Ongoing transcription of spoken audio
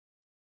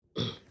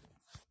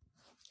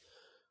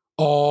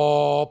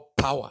All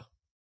power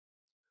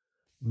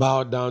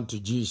bow down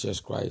to Jesus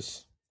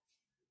Christ,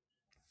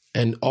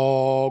 and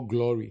all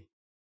glory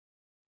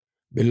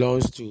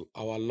belongs to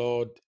our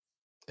Lord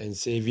and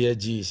Savior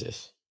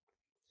Jesus.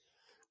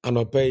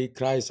 Anɔpɛ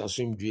Christ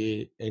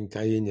asomdwie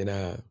nka yɛn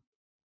nyinaa.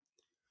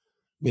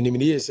 Menim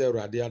ne yɛ sɛ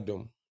Awurade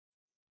adom.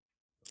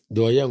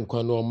 Deɛ ɔyɛ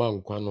nkwa no ɔma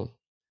nkwa no.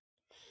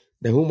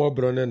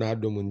 N'ahummɔborɔ ne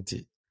n'adom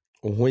nti,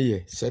 wo ho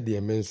yɛ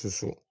sɛdeɛ me nso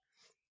so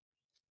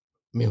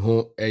me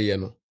ho ɛyɛ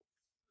no.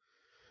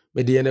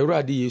 Mede yɛn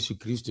Awurade Yesu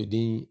Kristo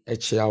din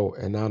akyia wo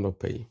ɛna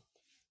anɔpɛ yi.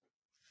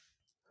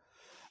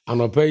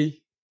 Anɔpɛ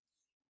yi,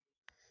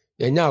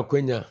 yɛnya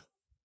akwanya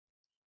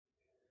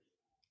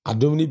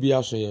adom no bi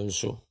aso yɛn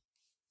so.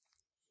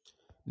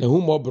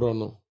 N'ahummɔborɔ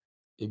no,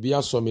 ebi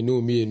asɔ me ne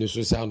mmienu so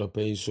sɛ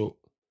anɔpɛ yi so,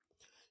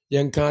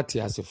 yɛnka ate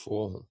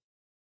asefoɔ ho.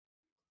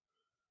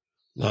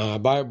 Na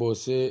Bible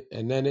sɛ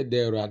ɛnɛ ne da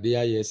Awurade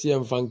ayɛ sɛ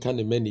yɛmfa nka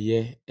ne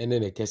maniyɛ ne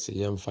ne kɛsɛ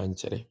yɛmfa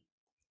nkyerɛ.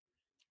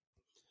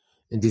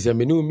 Nti sɛ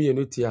me ne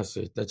mmienu te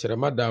ase,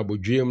 tɛkyerɛma da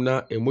abodwuam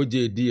na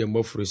emogya edi yɛn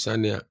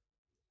mmɔforosane a,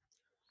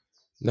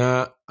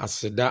 na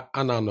aseda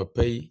ana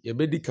anɔpɛ yi,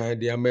 yɛbɛdi kan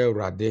de ama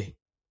Awurade.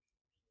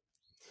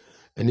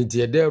 Ɛno nti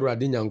yɛda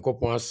Awurade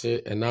Nyankopɔn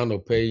ase ɛna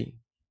anɔpɛ yi,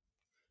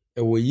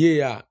 ɛwɔ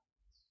yie a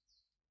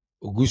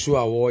ogu so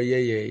a wɔreyɛ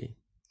yɛn,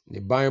 ne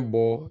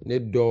banbɔ, ne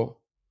dɔ,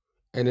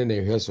 ne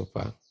ne hwɛ so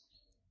pa.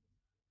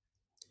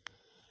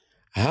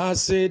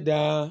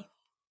 Aseda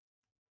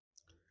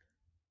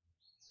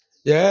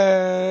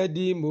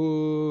yɛdi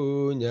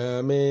mu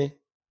nyame,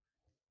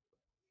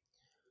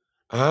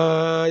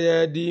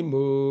 yɛdi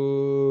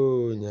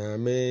mu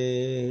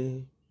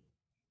nyame,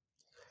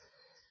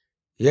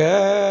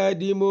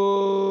 yɛdi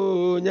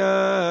mu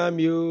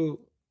nyame o,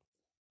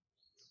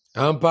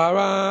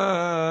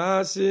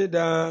 ampara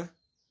aseda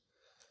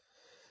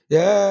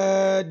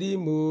yɛdi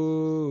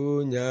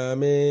mu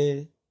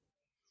nyame,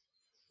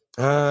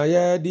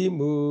 yɛdi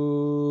mu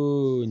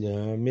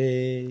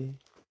nyame,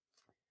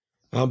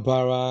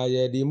 ampara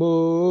yɛdi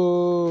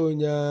mu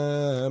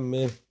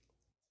nyame,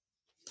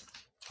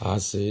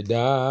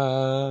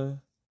 aseda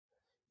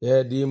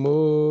yɛdi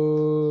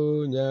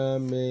mu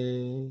nyame,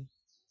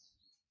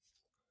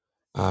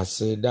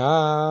 aseda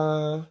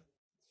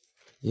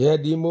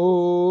yɛdi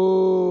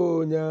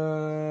mu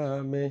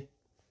nyame,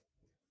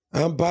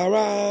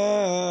 ampara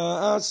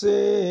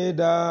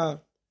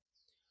aseda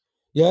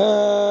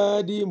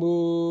yɛdi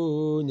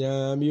mu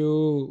nyame o,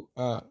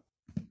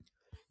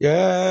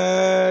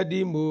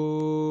 yɛdi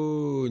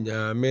mu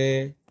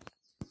nyame,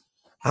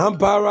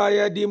 ampara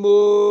yɛdi mu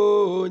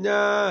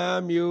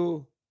nyame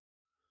o,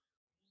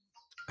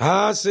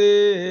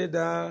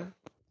 aseda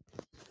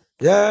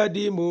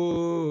yɛdi mu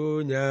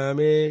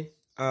nyame,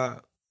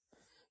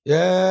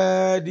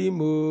 yɛdi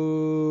mu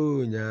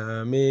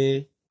nyame,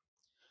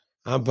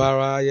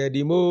 ampara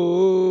yɛdi mu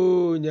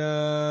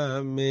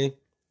nyame,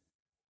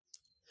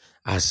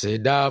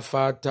 aseda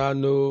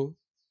fatano,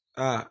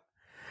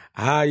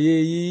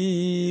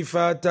 ayeyi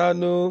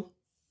fatano,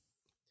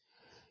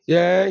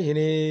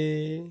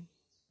 yɛhene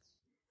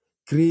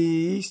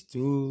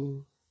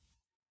Kristo,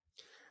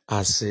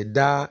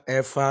 aseda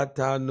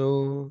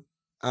efatano,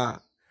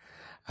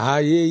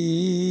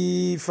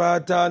 ayeyi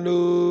fatano,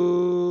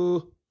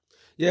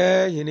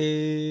 yɛhene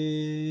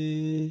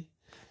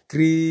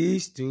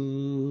Kristo.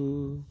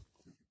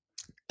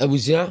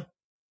 Abusua,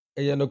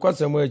 ɛyɛ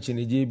nokwasɛm a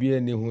akyinigye bi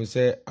ani ho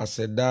sɛ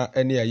aseda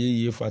ne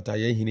ayeyi fata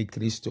yɛhene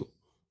Kristo.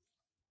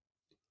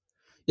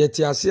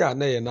 Yɛte ase a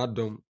na yɛ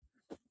n'adom,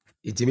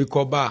 ɛtumi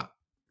kɔba a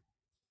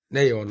na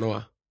yɛ ɔno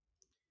a.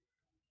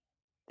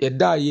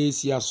 Yɛda a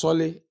yɛsi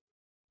asɔle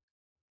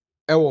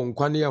ɛwɔ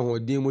nkwa ne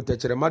ahoɔden mu,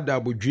 tɛkyerɛma da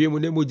abodwie mu,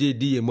 na mogya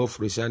edi yɛn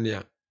mmɔforosane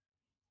a,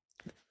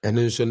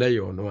 ɛno nso na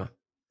yɛ ɔno a.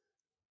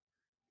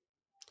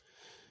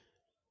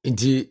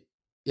 Nti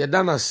yɛda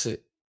n'ase,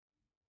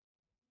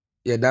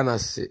 yɛda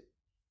n'ase,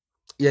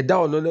 yɛda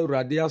ɔno no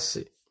Awurade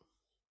ase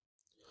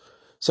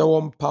sɛ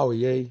wɔmpaw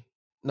yɛn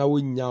na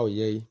wɔnyaw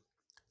yɛn.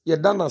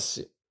 Yɛda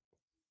n'ase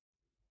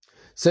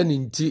sɛ ne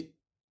nti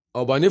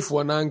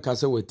ɔbɔnefoɔ no anka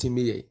sɛ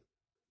watimi yɛn.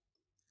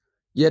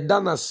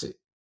 Yɛda n'ase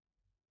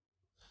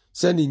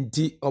sɛ ne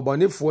nti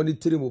ɔbɔnefoɔ no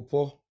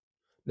tirimupɔ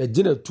na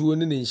gyinatuo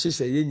ne ne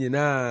nhyehyɛeɛ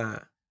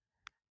nyinaa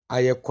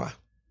ayɛ kwa.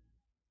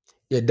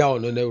 Yɛda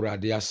ɔno no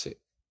Awurade ase.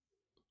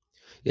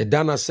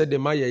 Yɛda n'ase de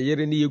ma yɛ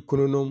yere ne yɛ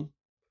kununom,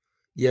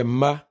 yɛ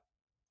mma,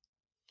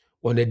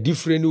 wɔn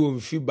adifire ne wɔn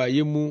mfi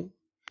baeɛ mu.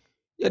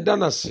 Yɛda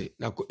n'ase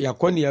na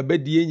yɛakɔ ne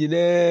abadie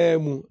nyinaa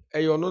mu,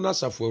 ɛyɛ ɔno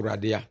n'asafo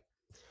Awurade a.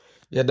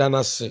 Yɛda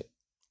n'ase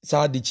sɛ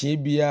adekyee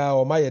biara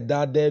ɔma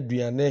yɛda ada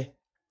aduane,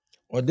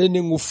 ɔde ne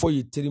ngofo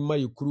yɛ tiri ma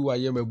yɛ kuruwa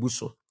yɛ mabu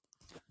so.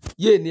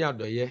 Yɛ ni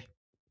adɔyɛ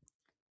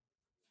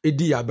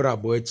edi yɛ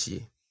abrabɔ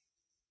akyie.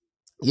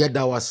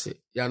 Yɛda wase,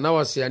 yɛana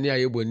wase ane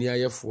ayɛ bɔni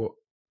ayɛfoɔ,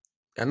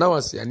 yɛana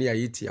wase ane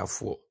ayɛ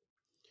tiafoɔ.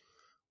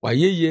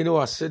 Wayɛ yie ne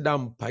waseda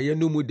mpaeɛ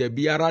no mu da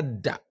biara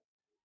da.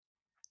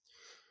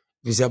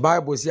 Fisɛ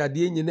Bible sɛ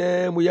adeɛ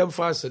nyinaa mu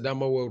yɛmfa aseda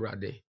ma wɔ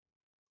Awurade.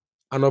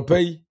 Anɔpa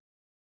yi,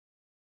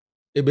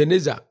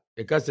 Ebenezer,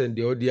 ɛka sɛ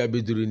deɛ ɔde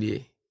abɛduru nie.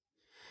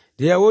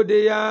 Deɛ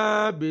wode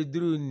ya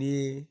beduru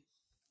nie.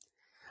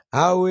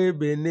 Awe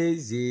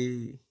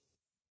benezi.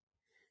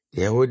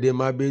 Deɛ wode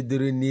ma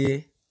beduru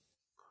nie.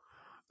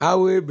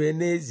 Awe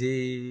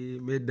benezi.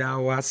 Meda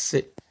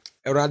wase.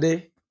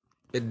 Awurade,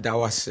 meda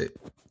wase.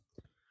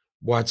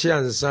 Boakye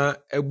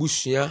ansa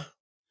abusua.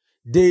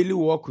 Daily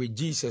walk with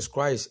Jesus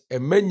Christ.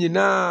 Ɛma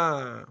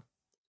nyinaa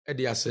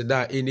ɛde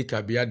aseda ɛni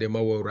kabea de ma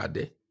wɔ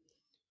Awurade.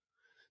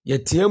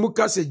 Yɛteɛ mu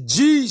ka sɛ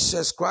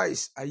Jesus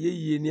Christ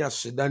ayɛyie ni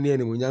aseda ne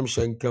animuonyam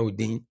hyɛ nka wo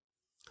din.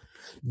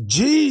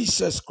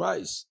 Jesus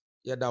Christ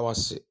yɛda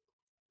wase.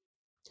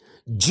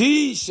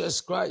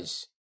 Jesus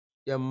Christ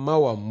yɛmma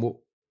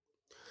wammo.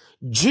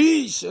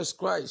 Jesus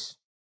Christ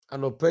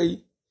anɔpa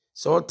yi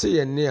sɛ ɔte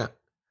yɛn ne a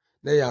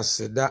na yɛ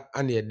aseda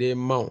ane yɛde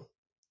ma wo.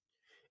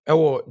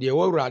 Ɛwɔ deɛ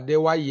wɔ Awurade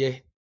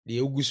wayɛ,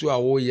 deɛ ogu so a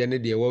wɔyɛ ne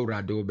deɛ wɔ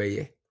Awurade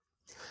wobɛyɛ.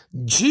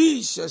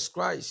 Jesus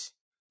Christ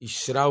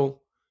ihyira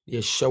wo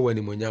yɛhyɛ wo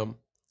animuonyam.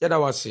 Yɛda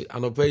wase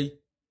anɔpa yi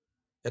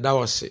yɛda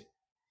wase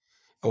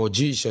ɛwɔ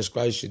Jesus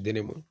Christ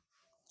din mu.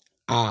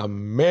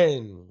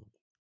 Amen.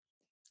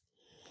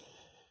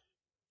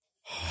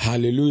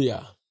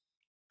 Hallelujah.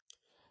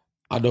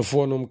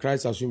 Adɔfoɔ nom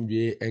Christ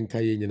asomdwie ɛnka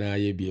yɛ nyinaa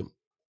yɛ biem.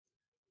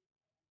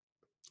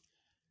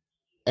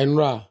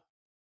 Ɛnra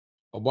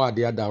ɔbɔ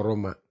ade ada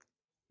Roma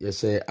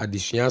yɛsɛ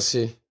adesua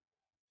ase.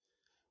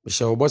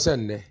 Mehyɛ wɔbɔ sɛ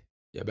nnɛ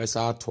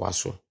yɛbɛsa atoa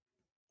so.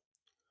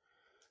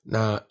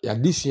 Na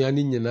yɛadesua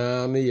no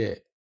nyinaa no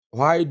yɛ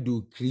why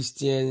do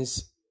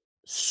Christians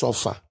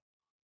suffer?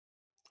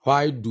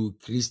 Why do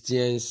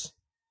Christians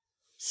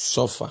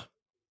suffer?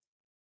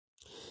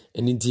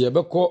 Ɛno nti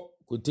yɛbɛkɔ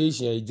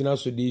quotation a yɛgyina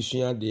so de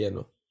sua adeɛ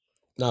no.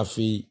 Na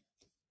afei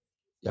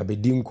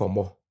yɛabɛdi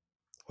nkɔmmɔ.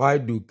 Why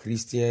do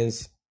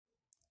Christians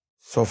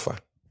suffer?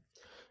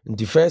 In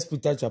the 1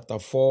 Peter chapter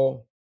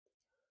 4,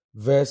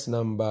 verse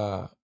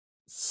number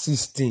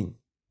 16.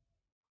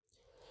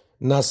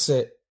 Na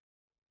sɛ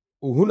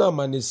ohunu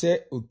amane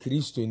sɛ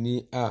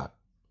okristoni a,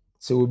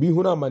 sɛ obi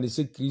hunu amane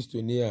sɛ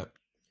kristoni a,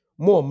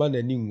 mo ɔma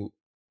n'ani ngu.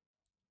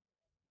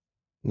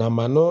 Na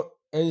ma no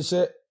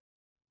nhyɛ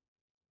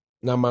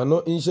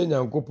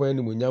Nyankopɔn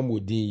animuonyam wɔ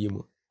din yi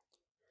mu.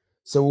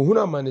 Sɛ ohunu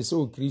amane sɛ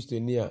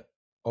okristoni a,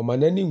 ɔma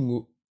n'ani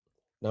ngu.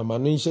 Na ma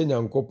no nhyɛ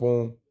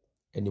Nyankopɔn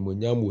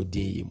animuonyam wɔ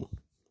din yi mu.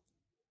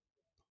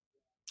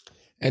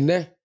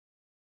 Ɛnɛ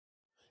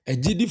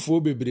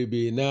agyidifoɔ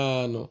bebrebe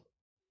naa no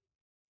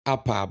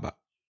apaaba.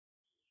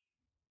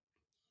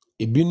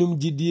 Ebinom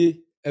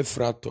gyidie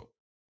afratɔ,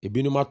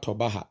 ebinom atɔ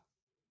baha.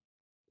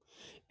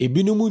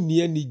 Ebinom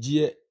nni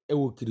anigyeɛ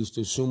ɛwɔ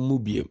Kristosom mu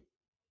biem.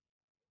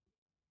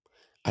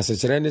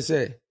 Asekyerɛ ne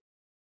sɛ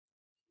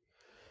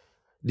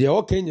deɛ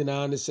ɔka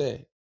nyinaa ne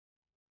sɛ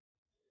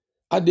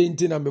adɛn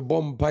nti na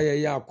mebɔ mpaeɛ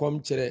yɛ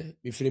akɔm kyerɛ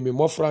mefiri me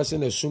mmɔfra ase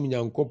na som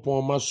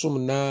Nyankopɔn ma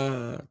som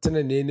na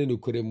tenenee ne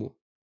nokorɛ mu.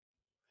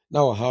 Na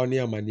ɔhaw ne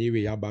amanneɛ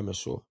wei aba me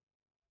so.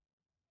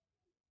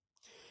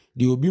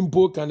 Deɛ obi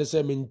mpo ka ne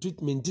sɛ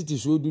mentete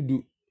so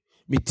dudu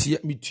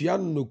metua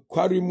no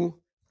nokware mu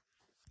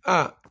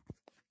a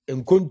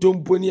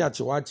nkontompo ni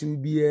akyewakyew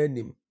biara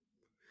nim.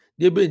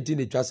 Deɛ bɛnti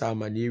ne twa saa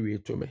amanneɛ wei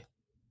to me.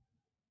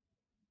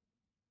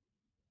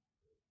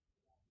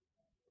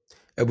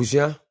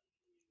 Abusua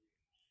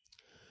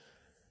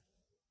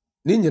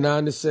ne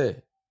nyinaa ne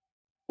sɛ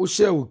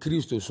wohyɛ wo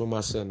Kristo som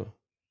ase no.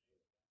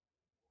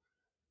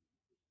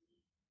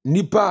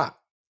 Nipa a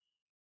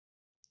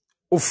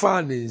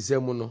wofaa ne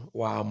nsɛm no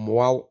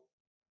wɔammoa wo.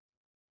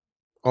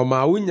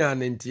 Ɔma wonya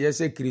ne nteɛ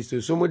sɛ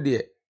Kristo som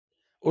deɛ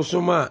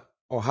wosom a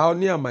ɔhaw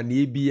ne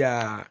amanneɛ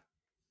biara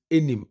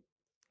enim.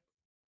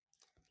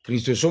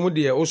 Kristo som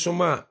deɛ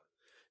wosom a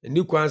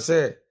eni kwan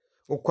sɛ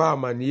wokɔ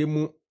amanneɛ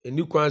mu,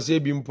 eni kwan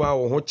sɛ bi mpo a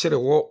wo ho kyere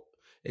wo,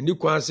 eni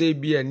kwan sɛ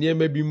bi a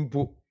nneɛma bi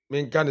mpo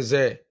menka ne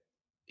sɛ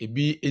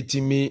ebi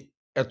etimi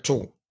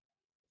ɛto.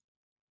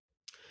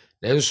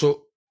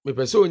 Nanso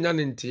mepɛ sɛ onya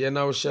ne nteɛ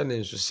na wohyɛ ne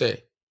nso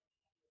sɛ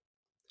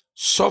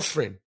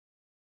suffering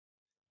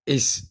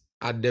is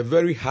at the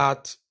very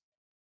heart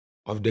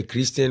of the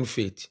Christian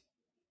faith.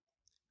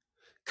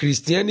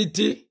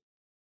 Christianity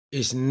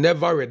is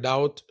never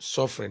without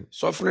suffering.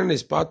 Suffering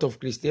is part of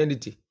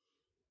Christianity.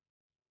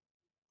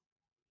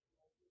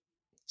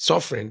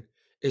 Suffering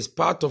is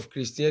part of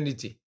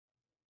Christianity.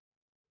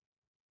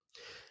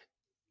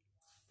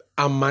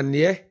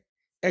 Amanneɛ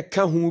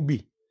ɛka ho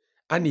bi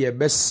ane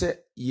yɛbɛsɛ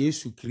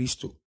Yesu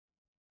Kristo.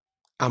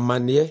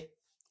 Amanneɛ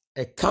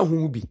ɛka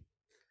ho bi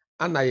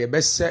ana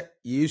yɛbɛsɛ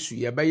Yesu,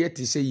 yɛbɛyɛ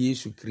te sɛ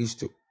Yesu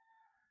Kristo.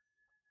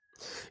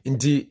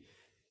 Nti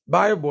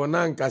Bible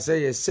na nka sɛ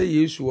yɛsɛ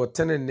Yesu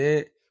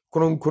wɔtenene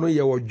kronkron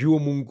yɛ wɔdwo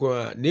mu nko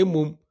a, na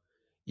mmom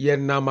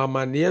yɛnam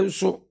amanneɛ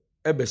nso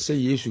ɛbɛsɛ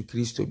Yesu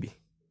Kristo bi.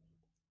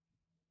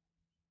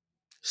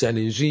 Hyɛ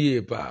ne nso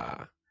yie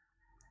paa.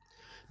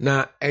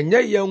 Na ɛnyɛ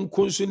yɛn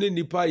nko nso ne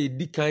nipa a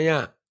yɛdi kan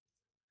a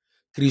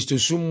Kristo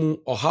som mu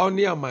ɔhaw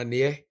ne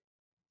amanneɛ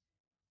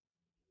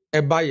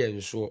ɛba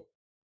yɛn soɔ.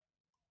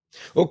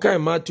 Okay,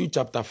 Matthew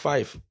chapter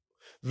 5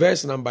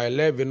 verse number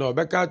 11 na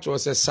ɔbɛka kyerɛ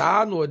sɛ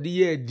saa na ɔde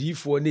yɛ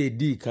adiifoɔ na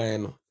ɛdi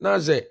kan no. Na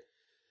sɛ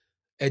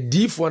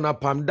adifo na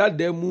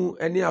pamdada mu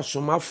ene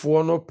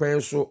asomafo no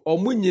pen so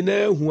omo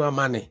nyina hu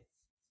amane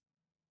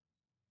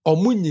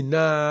omo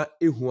nyina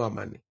ehu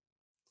amane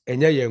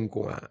enye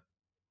yenko a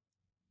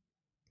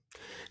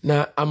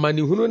na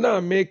amane hunu na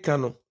America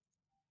no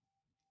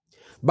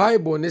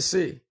Bible ne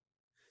se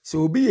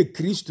obi ye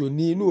Kristo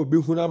ni na obi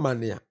hunu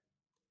amane a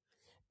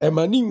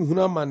emani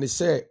hunu amane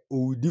se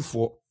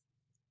owudifo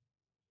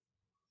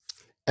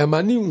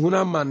emani hunu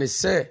amane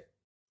se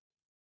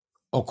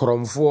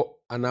okromfo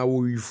ana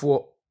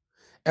wowifo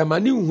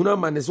emani hunu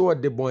amane se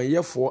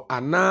odebonyefo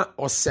ana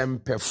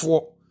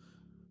osempefo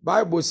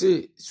Bible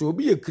se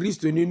obi ye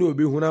Kristo ni na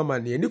obi hunu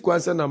amane ni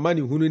kwanse na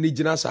amane hunu ni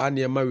gina saa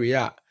ne ma we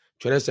a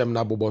tweresem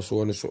na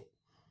boboso no so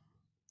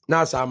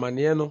na asa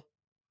amane no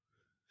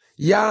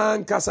ya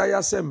nkasa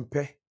ya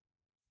sempe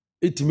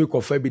etimi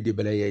kofa bi de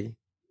breye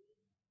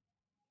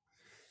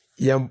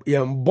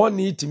yam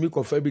boni etimi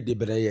kofa bi de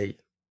breye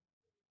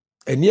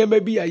eniema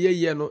bi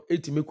ayeye no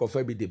etimi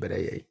kofa bi de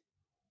breye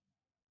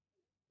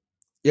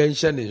yen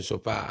hye ne nso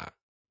pa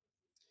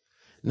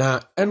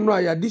na enno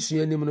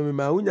ayadesua nim no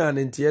ma unya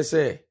ne ntie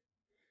se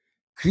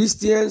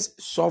Christians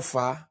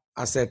suffer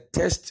as a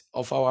test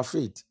of our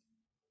faith.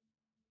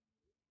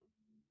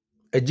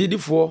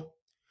 Agidifo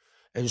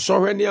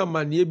ensohwe ne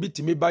amane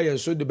bitimi ba yen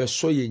so de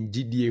beso yen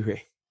gidie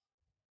hwe.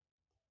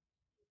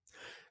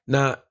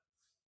 Na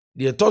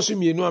the tosu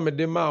mienu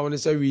amede ma won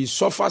say we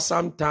suffer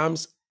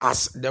sometimes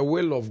as the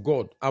will of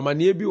God.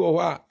 Amane bi wo ho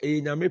a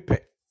enyame pe.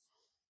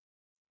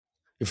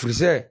 Ifiri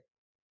se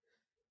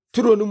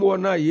turo no mo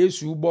na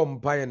Yesu bo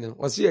mpaye ne.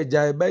 O se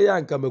agyae be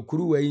ya nka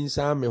makuru wa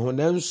insa me ho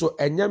nanso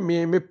enye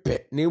me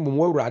pe na emum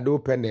awurade wo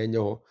pe na enye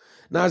ho.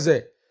 Na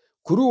ze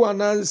kuruwa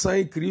na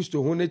nsan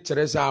Kristo ho ne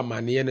kire se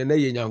amane ne na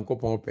ye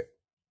Nyankopon pe.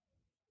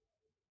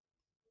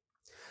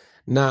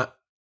 Na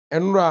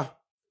enra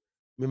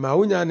me ma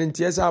wonya ne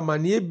ntie se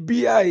amane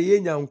bia ye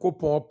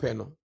Nyankopon pe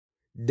no.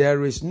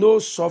 There is no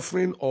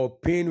suffering or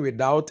pain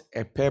without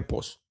a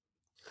purpose.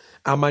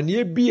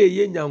 Amane bia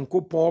ye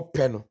Nyankopon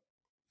pe no.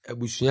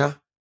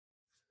 Abusua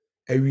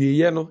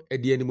awieye no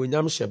edi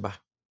animonyam hyeba.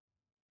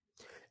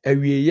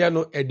 Awieye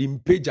no edi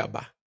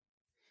mpejaba.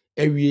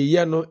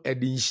 Awieye no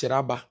edi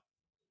nhyiraba.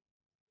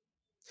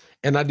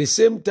 And at the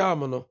same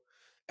time no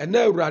ena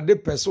awurade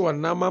pese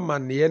onam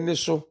amane ne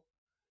so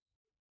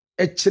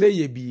ekire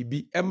ye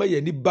bibi ema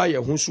ye ni ba ye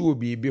ho so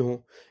obibi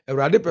ho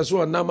awurade pese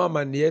onam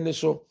amane ne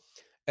so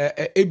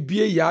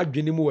ebie ya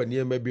adwene mu wane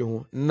ema bi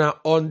ho na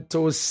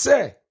until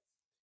say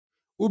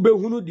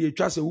ubehunu de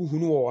etwa se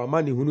wuhunu wo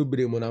amane hunu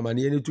bere mu na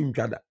amane ne tu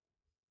ntwada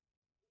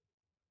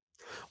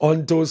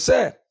until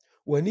say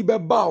wani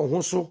beba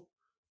ho so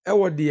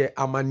ewo de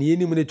amane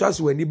ni mu ne twa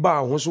se wani ba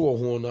ho so wo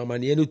ho no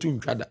amane ne tu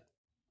ntwada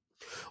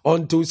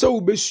until say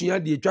ubesua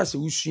de etwa se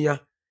usua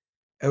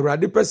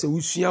awurade pese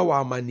usua wa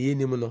amane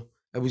ni mu no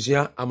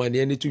abusua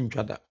amane ne tu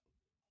ntwada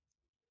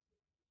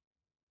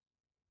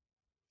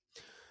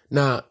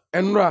na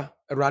enra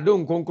awurade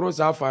nkonkron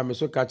sa afa me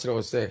so ka kire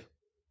o say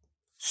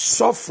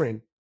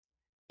suffering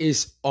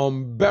is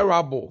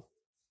unbearable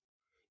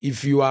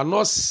if you are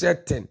not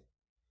certain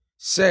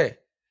say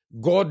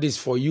God is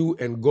for you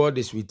and God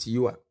is with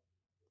you.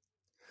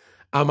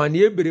 Amane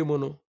ebere mu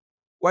no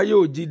waye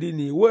ogidi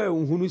ni wa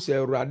nhunu se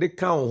awurade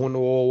ka ho no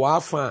wo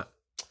wafa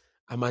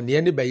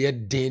amane ne beye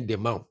den de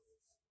ma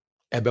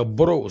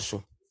ebeboro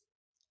so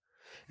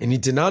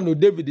enitina no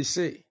David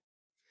say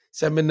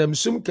se menam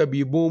sum ka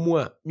bibon mu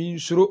a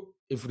minsuro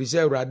efiri se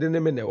awurade ne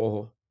me ne wo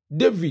ho.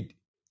 David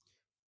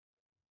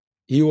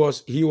he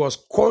was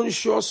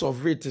conscious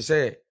of it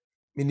say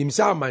minim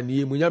sa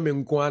amane mu nyame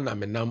nko ana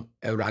menam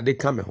awurade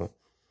ka me ho.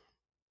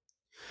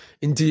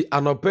 Nti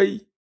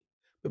anopai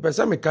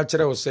pepesa me ka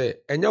kire wo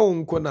se enya wo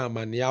nko na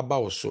amane aba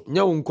wo so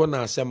nya wo nko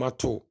na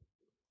asemato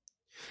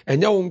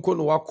enya wo nko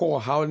no wakọ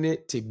haw ne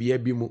tebia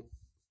bi mu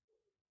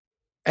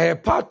a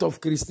part of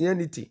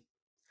Christianity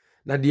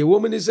na de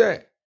woman say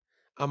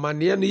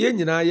amane no ye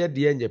nyina ye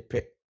de enye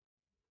pe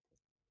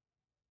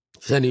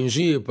se ne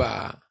nsu ye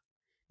pa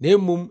na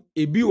emum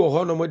ebi wo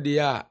ho no mo de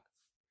a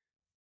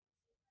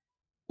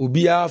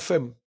obi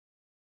afam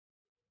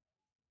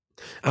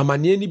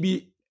amane ni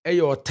bi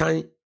eye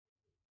otan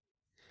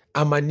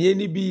amane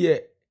ni bi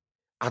ye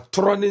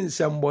atoro ne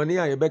nsembone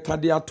a ye beka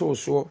de ato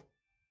so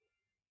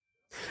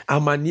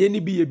amane ni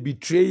bi ye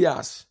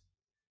betrayers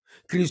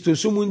Kristo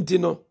sumunti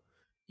no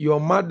your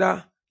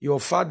mother your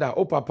father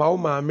o papa o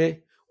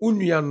maame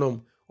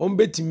unuanom on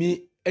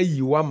betimi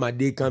ayiwa ma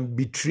they can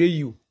betray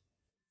you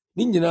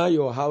ni nyina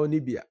your how ni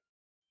bia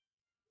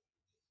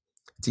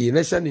ti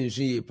ne sha ne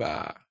nsu yi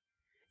pa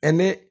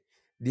ene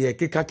de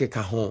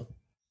keka ho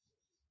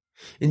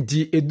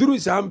nti eduru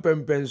sa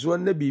mpempenso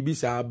na bibi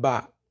sa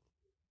ba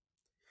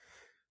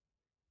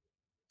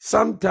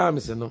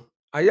sometimes no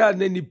aya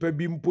na nipa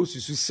bi mpo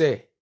susu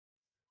se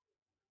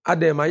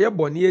adem aye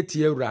bone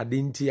atie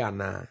awurade nti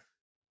ana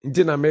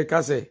nti na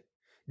meka se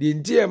de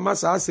nti e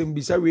masa asem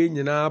bisa we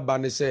nyina ba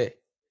ne se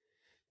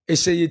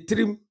ehye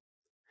yetrim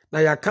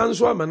na ya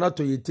kanso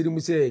amanato yetrim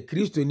se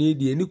Kristo ni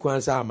de ni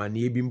kwansa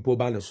amane bi mpo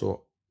ba ne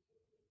so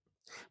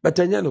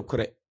betanya no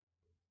kore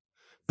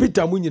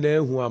Peter mu nyina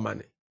ehu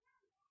amane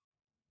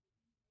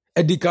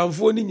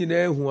Edikanfo ni nyina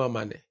ehu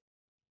amane.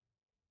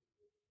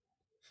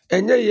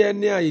 Enye ye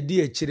ne a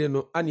yedi akire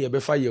no ane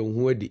yebefa ye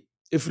hu adi.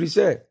 Efiri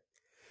se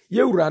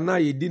ye wura na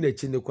yedi na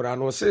chi ne kura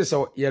no se se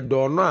ye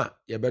do no a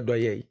ye bedo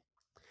ye.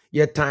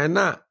 Ye tan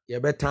na ye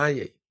betan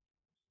ye.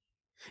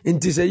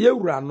 Nti se ye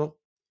wura no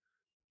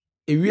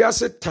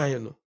ewiase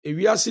tan no,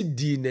 ewiase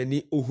di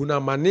nani ohuna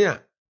amane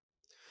a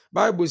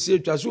Bible say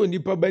twa so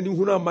onipa bani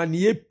hunu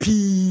amane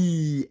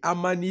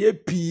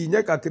pii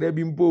nya kakra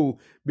bi mpo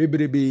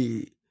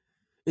bebrebe.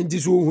 Nti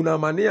so ohunu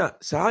amane a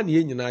saa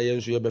ne nyina ye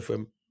nso ye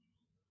befam.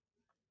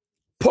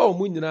 Paul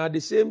mu nyina the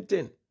same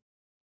thing.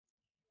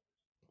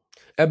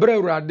 Ebra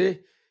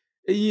urade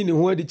eyi ne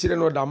ho adi kire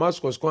no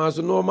Damascus kwan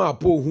so no ma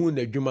Paul hu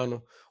na dwuma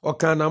no.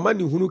 Oka na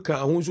amane hunu ka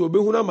ho so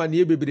obehunu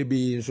amane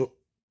bebrebe nso.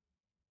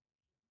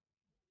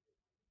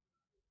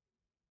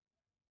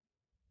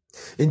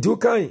 Nti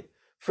ukan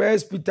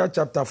 1 Peter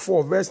chapter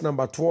 4 verse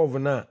number 12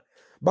 na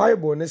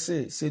Bible ne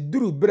se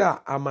duru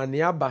bra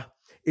amane aba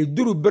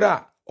eduru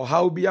bra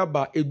ohaw bi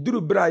aba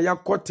eduru bra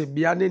yakote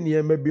bia ne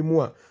niema bi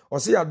mu a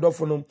ose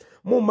yadofo no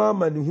mo ma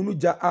amane hunu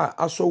ja a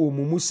aso wo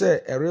mumu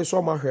se ere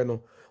so mahwe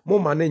no mo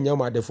ma ne nya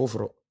ma de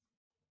foforo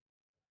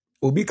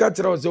obi ka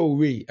tira ose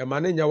owe e ma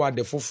ne nya wa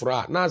de foforo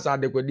a na asa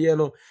de kwede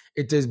no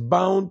it is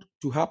bound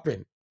to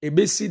happen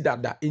ebesi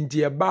dada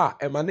nti eba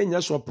e ma ne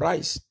nya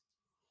surprise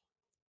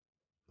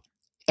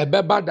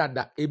ebeba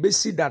dada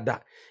ebesi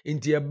dada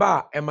nti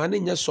eba ema ne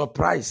nye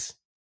surprise.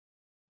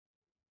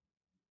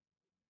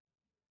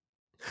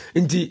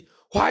 Nti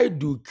why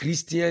do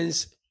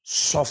Christians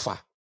suffer?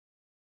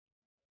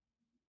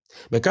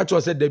 Meka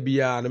to say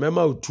debia na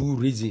mema two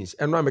reasons.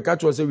 And one meka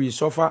to say we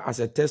suffer as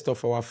a test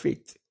of our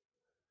faith.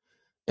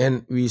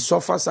 And we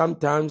suffer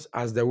sometimes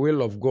as the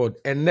will of God.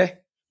 And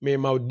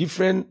mema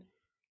different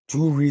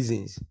two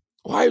reasons.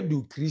 Why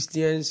do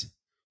Christians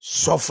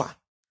suffer?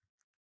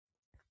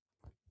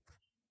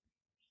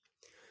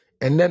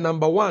 And then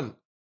number one,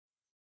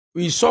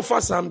 we suffer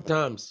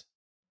sometimes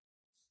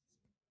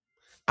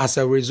as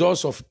a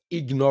result of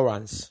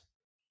ignorance.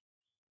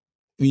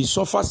 We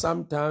suffer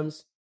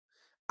sometimes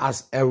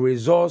as a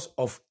result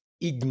of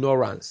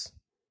ignorance.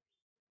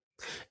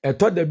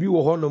 Eto da bi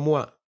wo hono mo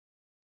a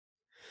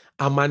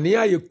amane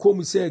aye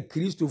kom se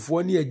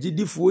kristofo ne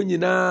agidifo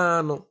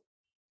nyina no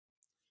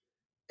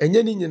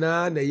enye ni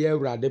nyina na ye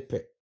awurade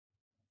pe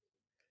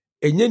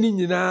enye ni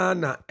nyina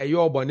na eye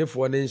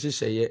obonefo ne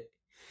nhyehyeye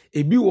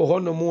ebi wo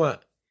hono mo a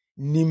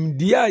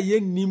nimdi a ye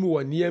nim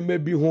wo niema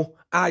bi ho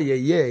a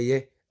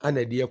ye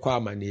ana de kwa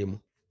amane mu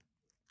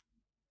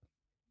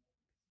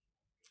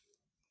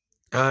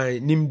ai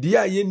nimdi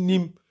a ye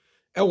nim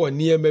ewo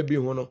niema bi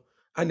ho no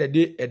ana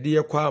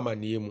de kwa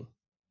amane mu.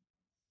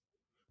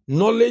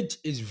 Knowledge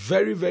is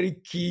very, very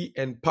key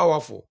and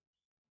powerful.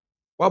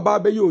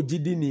 Wababe yo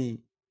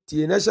jidini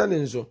ti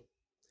nation.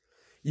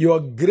 Your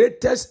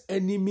greatest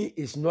enemy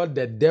is not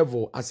the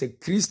devil. As a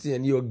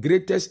Christian, your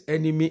greatest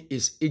enemy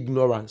is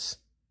ignorance.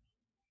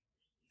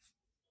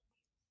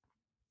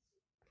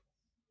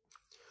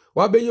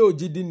 Wabe yo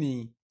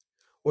jidini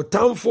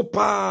otamfo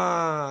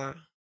pa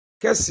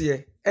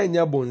kese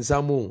enya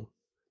bonsamu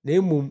na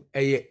emum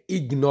eye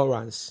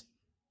ignorance.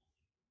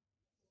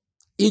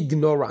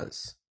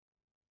 Ignorance.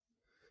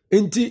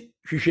 Enti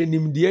hwehwe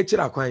nimdie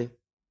kira kwan.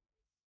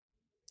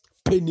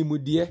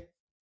 Penimudie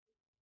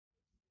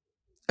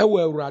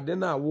ewe awurade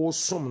na wo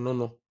som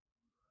no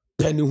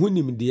pani hu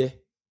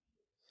nimde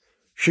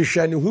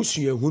hwehwe ne hu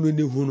suahunu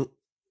ne hunu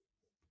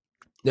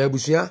na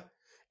abusua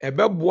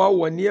ebeboa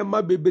wo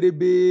niema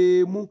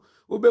bebrebe mu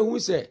obehu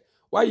se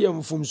waye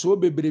mfumso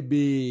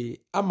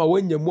bebrebe ama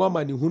wanyamu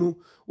ama ne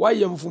hunu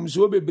waye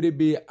mfumso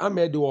bebrebe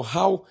ama de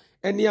ohaw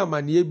ene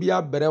amane bi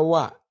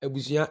abrewa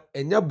abusua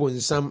enya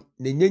bonsam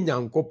ne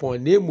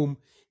nyanyankopon na emum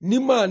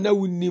nima na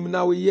wunim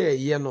na wo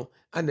ye no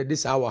ana de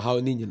sa wa haw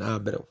ni nyina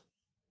abrew.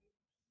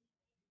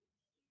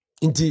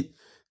 Indeed,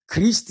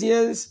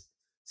 Christians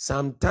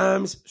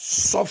sometimes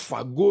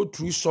go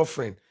through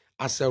suffering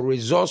as a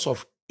result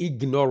of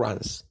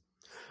ignorance.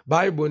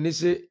 Bible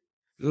says,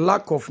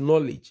 lack of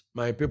knowledge,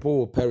 my people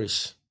will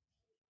perish.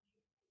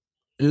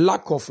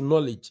 Lack of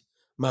knowledge,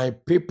 my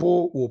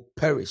people will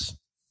perish.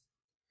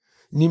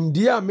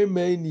 Nimdia me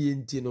mai ni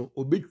enti no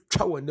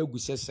obetwa wanagu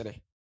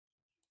sesere.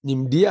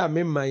 Nimdia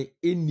me mai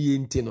eni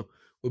enti no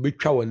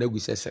obetwa wanagu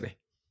sesere.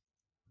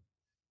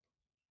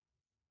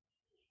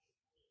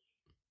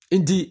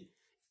 Indeed,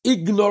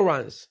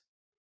 ignorance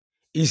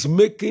is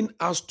making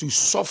us to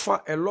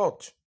suffer a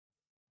lot.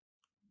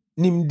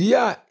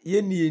 Nimdia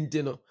ye ni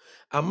enti no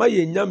ama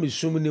ye nyame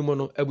sum ni mo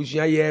no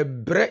abusua ye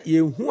bre ye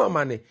hu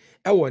amane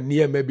ewo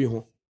niema bi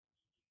ho.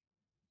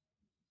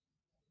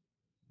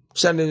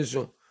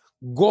 Shanenso,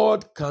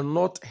 God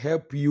cannot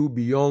help you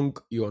beyond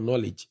your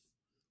knowledge.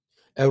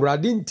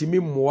 Awurade ntimi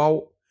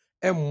mmoaw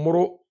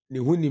emmoro ne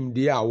hu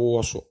nimdia a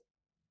wo so.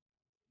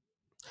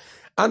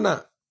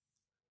 Ana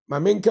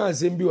mamenka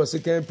asem bi o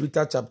 2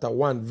 Peter chapter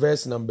 1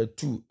 verse number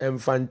 2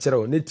 emfa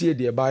nkyerɛw ne tie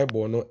de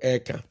Bible no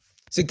eka.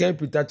 2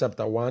 Peter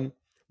chapter 1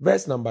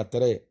 verse number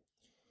 3.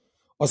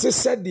 Ose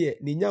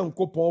sɛdeɛ ne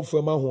nyankopɔn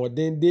fam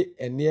ahoɔden de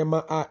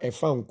enema a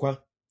ɛfa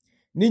nkwa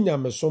ni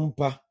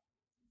nyamesompa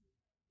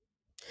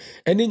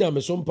eni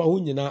nyamesompa ho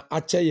nyina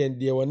akyɛ yɛn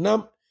deɛ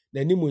wɔnam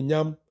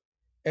n'animonyam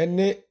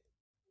ene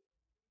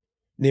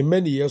ne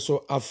mmaniye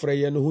so afrɛ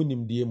yɛn ho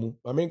nimdeɛ mu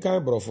ma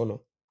menkan borɔfo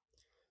no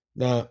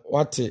na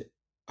wate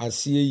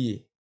aseɛ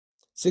yie.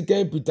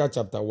 2 Peter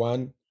chapter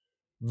 1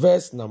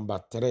 verse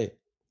number 3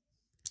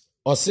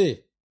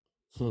 ɔse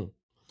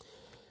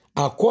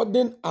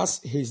according as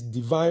his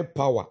divine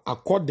power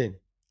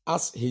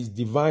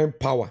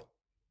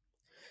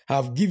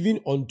have given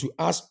unto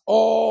us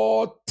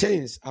all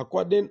things,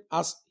 according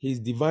as his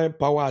divine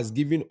power has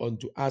given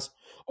unto us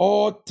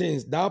all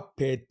things that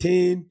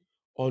pertain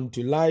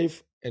unto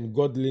life and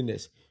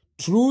godliness,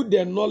 through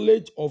the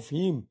knowledge of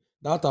him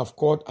that have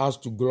called us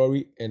to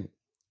glory and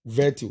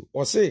virtue.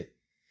 Or say,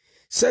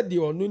 said the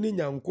onuni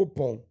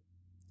nyankopon,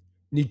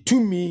 ni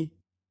tumi,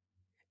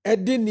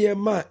 edi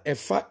niema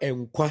efa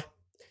enkwa,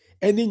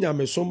 eni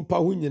nyamesompa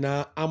hu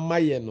nyina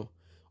amaye no,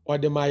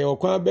 ode maye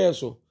okwan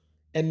beso,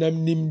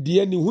 enam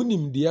nimdeɛ ni hu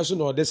nimdeɛ so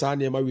na ɔde saa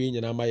nneɛma wei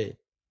nyinaa ma yɛ.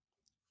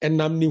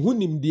 Enam ni hu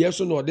nimdeɛ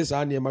so na ɔde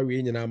saa nneɛma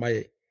wei nyinaa ma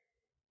yɛ.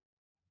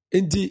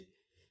 Enti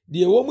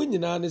deɛ wɔ mu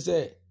nyinaa ne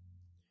sɛ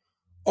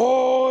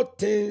all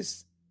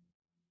things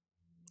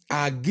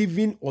are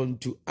given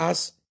unto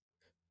us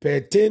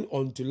pertain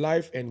unto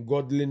life and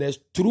godliness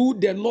through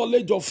the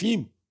knowledge of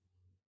him.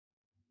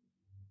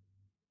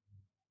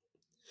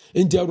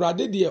 Enti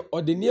Awurade deɛ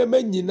ɔde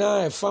nneɛma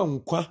nyinaa ɛfa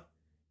nkwa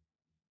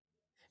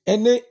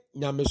ene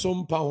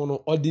nyamesompa ho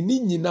no ɔde ni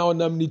nyinaa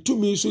ɔnam ne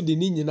tumi so de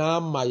ni nyinaa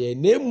ma yɛ.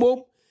 Na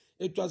mmom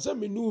etwa sɛ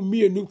me no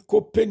mmienu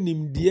kɔpɛ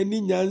nimdeɛ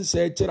ne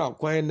nyansa kyerɛ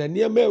akwan na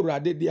nneɛma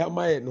Awurade de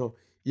ama yɛ no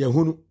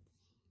yɛhunu.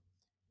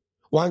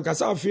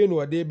 Wankasa afei no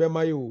ɔde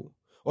bɛma yɛ o.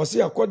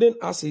 Ɔse according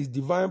as his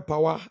divine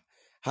power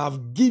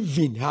have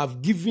given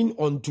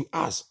unto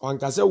us.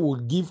 Wankasa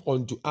would give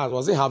unto us.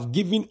 Ɔse have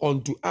given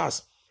unto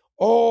us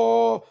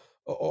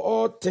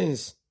all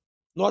things,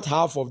 not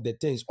half of the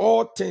things,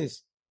 all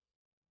things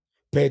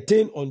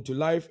pertain unto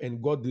life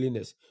and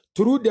godliness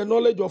through the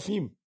knowledge of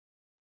him.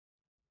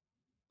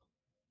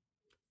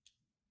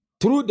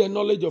 Through the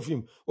knowledge of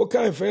him.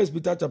 Okay, in 1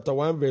 Peter chapter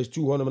 1 verse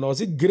 2, I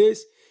say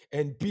grace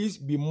and peace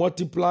be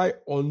multiplied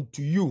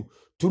unto you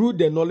through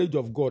the knowledge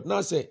of God.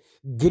 Now say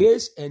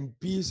grace and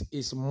peace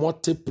is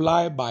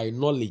multiplied by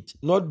knowledge,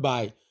 not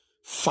by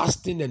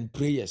fasting and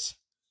prayers.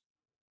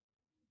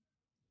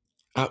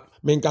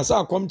 Menkasa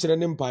akom kyerɛ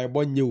ne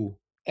mpaebɔ nye o.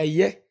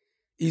 Ɛyɛ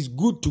it's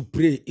good to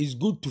pray, it's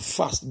good to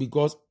fast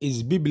because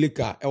it's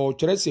biblical. Ɛwɔ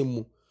kyerɛsɛm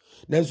mu.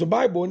 Nanso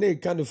Bible na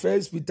eka no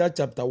 1 Peter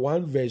chapter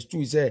 1 verse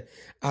 2 say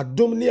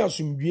adom ne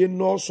asomdwie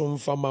no so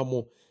mfama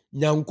mo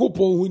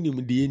nyankopɔn hu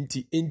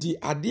nimdeɛ enti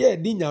ade a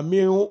di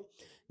nyame ho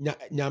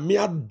nyame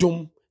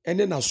adom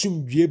ene na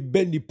asomdwie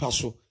ba nipa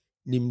so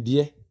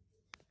nimdeɛ.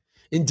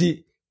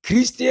 Enti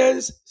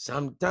Christians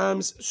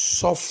sometimes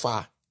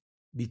suffer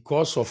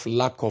because of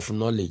lack of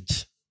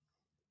knowledge.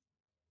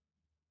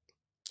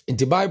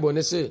 Enti Bible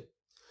ne say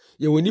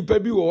ye woni pa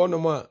bi wo no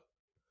ma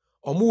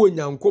omo wo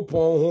nyankopɔn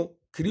ho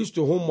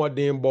Kristo ho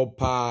modern bo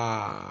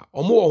pa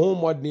omo wo ho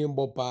modern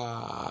bo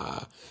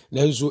pa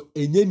nanso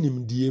enye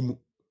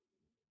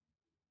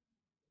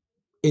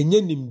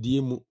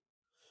nimdeɛ mu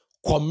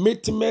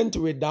commitment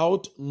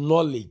without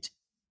knowledge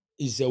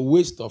is a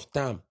waste of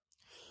time.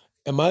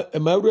 Am I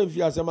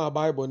reading asema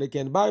Bible ne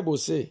ken Bible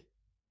say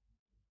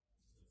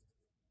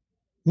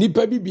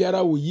nipa bi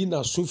biara wo yi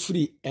na so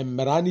firi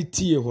mmara ne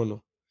tie ho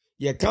no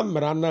ye ka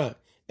mmara na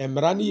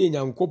mmara ne ye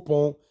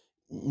nyankopɔn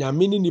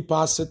nyame ne nipa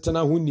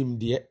asetena ho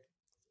nimdeɛ.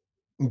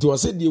 Nti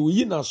ɔsɛ deɛ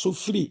woyi na so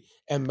firi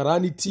mmara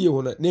ne tie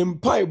ho no ne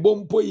mpa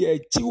ebompo ye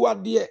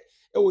akyiwadeɛ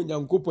ɛwɔ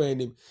nyankopɔn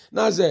anim.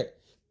 Na sɛ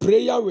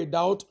prayer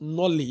without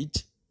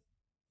knowledge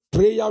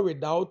ɛyɛ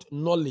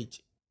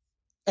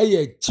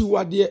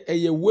akyiwadeɛ,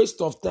 ɛyɛ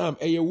waste of time,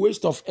 ɛyɛ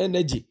waste of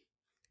energy,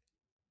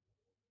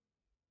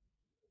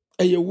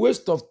 ɛyɛ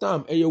waste of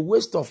time, ɛyɛ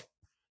waste of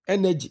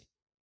energy.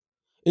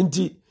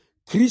 Nti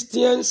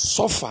Christians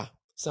suffer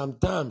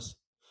sometimes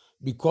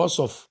because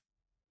of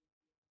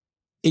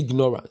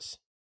ignorance.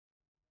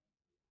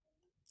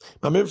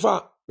 Ma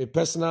memfa my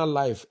personal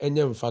life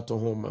enye mfato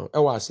ho ma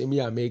ɛwɔ asɛm yi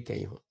a meka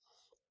yi ho.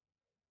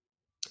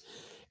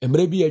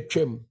 Emre bi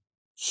atwam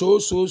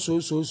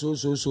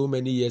so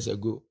many years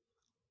ago.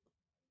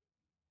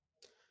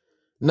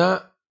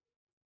 Na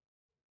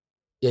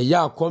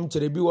ya akom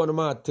kyerɛ bi wɔ no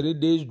ma 3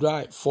 days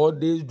dry, 4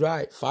 days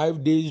dry,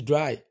 5 days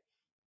dry.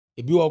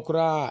 Ebi wɔ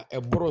koraa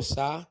ɛboro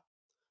saa.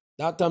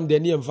 That time de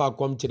ne mfa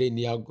akom kyerɛ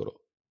ni agoro.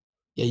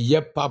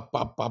 Ye pa.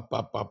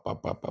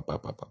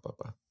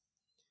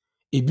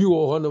 Ebi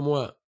wɔ hɔ no mo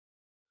a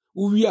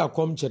uwi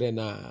akom kyerɛ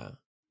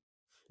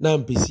na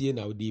mpesie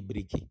na odi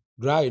breki.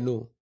 Dry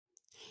no.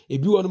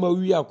 Ebi wɔ no ma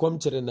uwi akom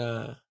kyerɛ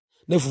na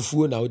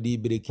fufuo na odi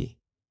breki.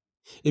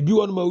 Ebi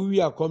wɔ no ma uwi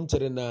akom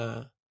kyerɛ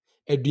na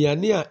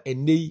aduane a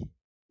enei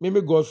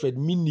meme Godfred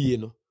minie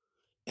no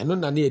eno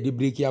na ne edi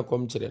breki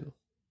akom kyerɛ no.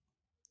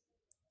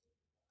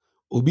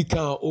 Obi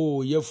kan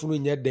yefunu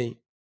nyɛ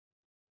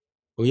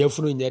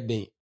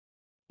den.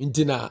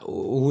 Nti na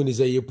ohun ni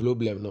sɛ ye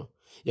problem no.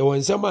 Ye won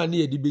nsɛm a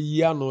ne edi be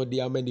yi ano de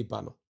ama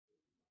nipa no.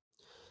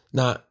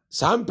 Na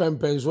saa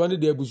mpɛmpɛnsoɔ no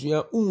de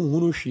abusua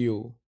nhunu hwee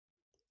o.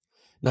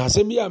 Na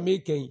asɛm yi a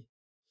meken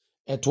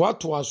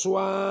ɛtoatoa so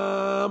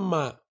ara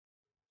ma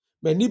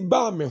m'ani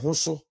baa me ho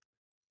so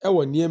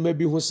ɛwɔ nneɛma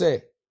bi ho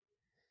sɛ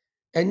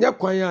ɛnyɛ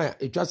kwan a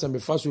ɛtwa sɛ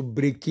mefa so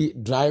breki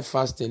dry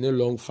fasting ne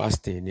long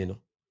fasting ne no.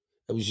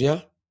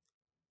 Abusua,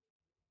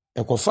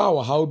 ɛkɔfa a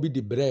ɔhaw bi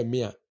de brɛɛ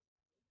me a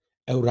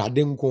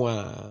Awurade nko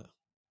a.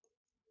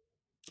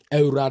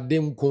 Awurade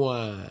nko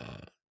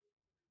a.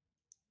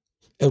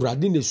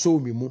 Awurade ne so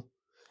me mu.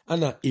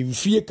 Ana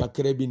mfie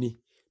kakra bi ni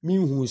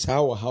menhu saa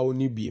ɔhaw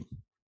no biem.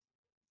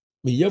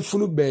 Me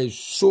yafunu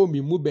bɛso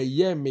me mu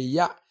bɛyɛ me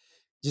ya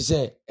gye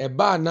sɛ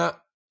ɛbaa na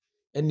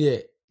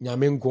ɛneɛ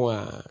nyame nko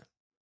a.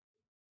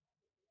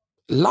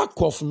 Lack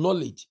of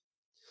knowledge.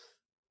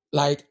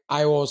 Like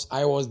I was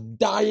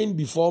dying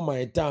before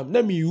my time.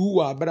 Na mi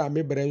wu abra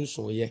me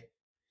brenso ye.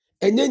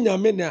 Enye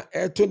nyame na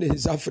eto ne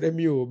nsa frɛ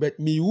mi o, but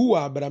mi wu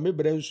abra me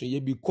brenso ye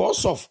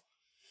because of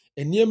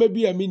enema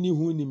bi a me ni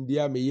hu nim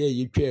dia me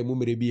ye twa mu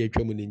mere bi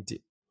atwa mu nti.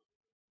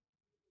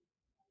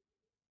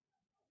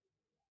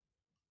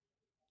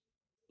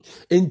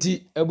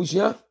 Enti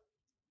abusua,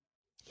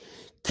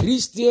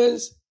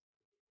 Christians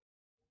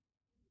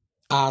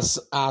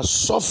are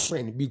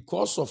suffering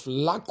because of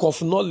lack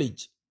of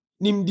knowledge.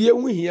 Nimdie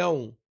hu hia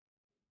o.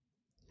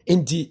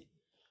 Enti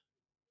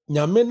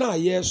nyame na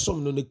ye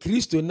som no no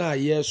Kristo na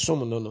ye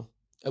som no no.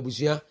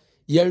 Abusua,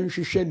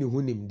 yɛnhwehwɛ ne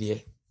ho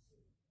nimdeɛ.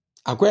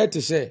 Akwɛ te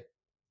sɛ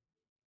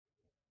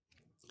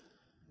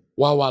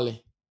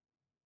wawale.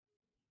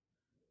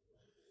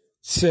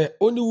 Sɛ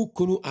oni wo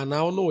kunu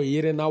anaa ono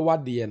oyere na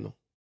wadeɛ no.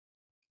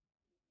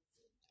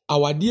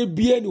 Awadeɛ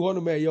bia ni hɔ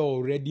no ma ɛyɛ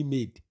already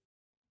made.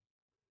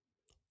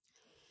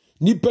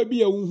 Nipa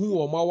bi a wuhu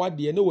wɔn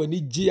awadeɛ na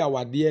wani gye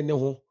awadeɛ ne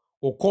ho,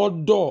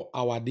 okɔn dɔ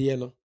awadeɛ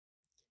no.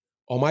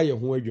 Ɔmo ayɛ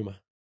ho adwuma.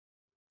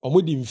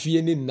 Ɔmo de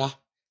mfie ne nna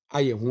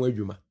ayɛ ho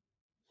adwuma.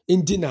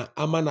 Nti na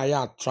ama na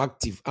yɛ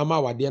attractive, ama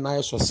awadeɛ na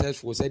yɛ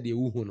successful sɛ deɛ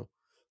wuhu no.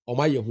 Ɔmo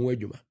ayɛ ho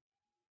adwuma.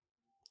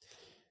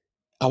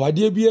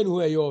 Awadeɛ bia ni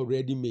hɔ ɛyɛ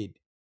already made.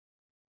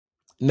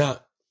 Na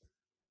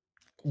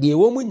deɛ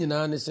wɔ mu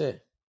nyinaa ne sɛ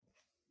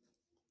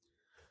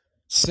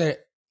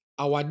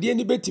awadeɛ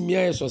ni betumi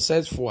ayɛ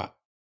successful a,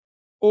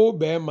 o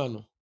bɛrima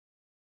no,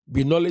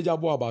 be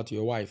knowledgeable about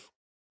your wife.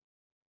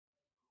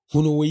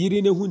 Hunu wo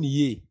yiri ne hu ne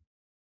yie.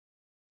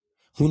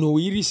 Hunu wo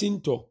yiri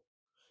sinto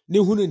ne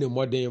hunu ne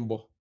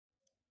mmɔdenbɔ.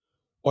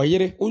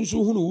 Ɔyere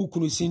nso hunu wo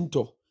kunu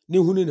sinto ne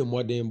hunu ne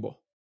mmɔdenbɔ.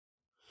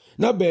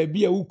 Na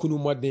baabi a wo kunu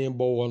mmɔdenbɔ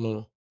wɔ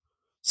no,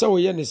 sɛ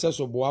woyɛ ne sɛ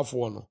so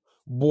boafoɔ no,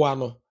 boa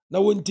no, na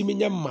wontimi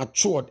nyɛ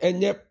matured,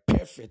 ɛnyɛ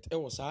perfect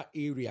ɛwɔ saa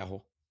area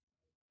hɔ.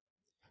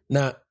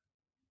 Na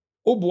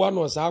oboa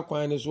no saa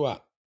kwan ne so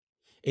a,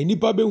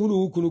 enipa behunu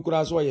wo kunu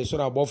koraa so ɔyɛ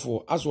soro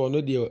abɔfo, aso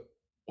ɔno deɛ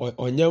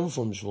ɔnyɛ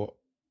mfomsoɔ.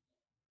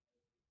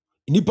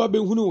 Nipa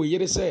behunu wo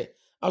yere sɛ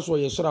aso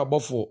ɔyɛ soro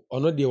abɔfo,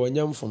 ɔno deɛ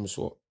ɔnyɛ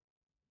mfomsoɔ.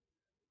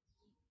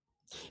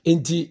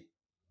 Enti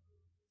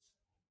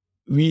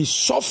we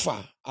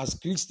suffer as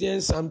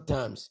Christians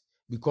sometimes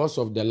because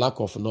of the lack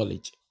of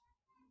knowledge.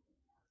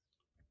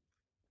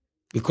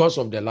 Because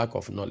of the lack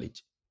of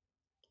knowledge.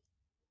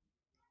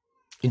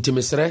 Enti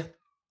mesrɛ,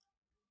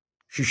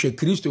 hwehwɛ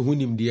Kristo ho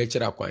nimdeɛ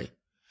kyerɛ kwan.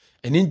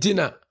 Ɛno nti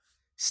na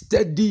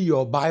study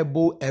your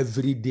Bible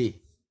every day.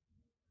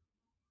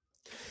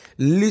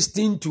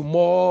 Listen to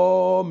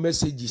more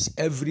messages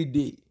every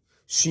day.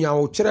 Sua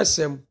wo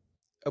kyerɛsɛm.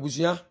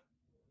 Abusua,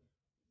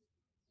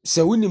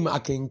 sɛ wonim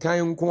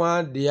akenkan nko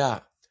ade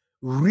a,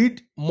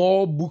 read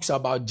more books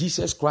about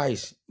Jesus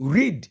Christ.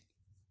 Read.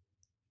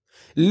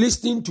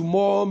 Listen to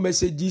more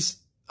messages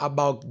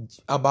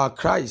about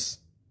Christ.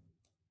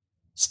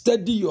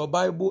 Study your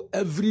Bible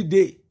every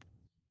day.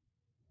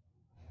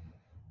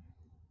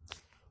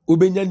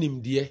 Ubenya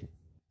nimdeɛ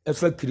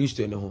ɛfa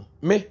Kristo ne ho.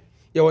 Me,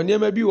 yɛwɔ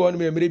nneɛma bi wɔ no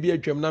mmerɛ bi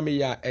atwam na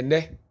meyɛ a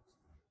ɛnɛ.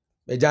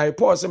 Megyae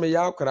Paul sɛ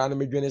meyɛ akora no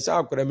medwene sɛ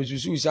akora,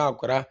 mesusu sɛ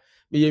akora,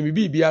 meyɛ me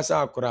bibia sɛ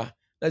akora.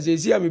 Na sɛ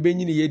esi a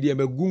mebenyini yɛ deɛ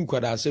magu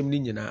nkɔdaasɛm no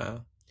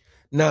nyinaa.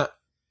 Na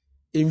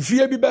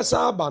mfie bi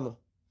bɛsa aba no,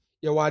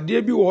 yɛwɔ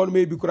adeɛ bi wɔ hɔ no ma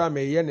ebi koraa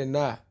meyɛ ne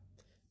na a,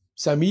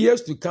 some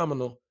years to come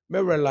no, me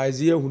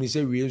realize yɛ hunu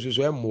sɛ wie nso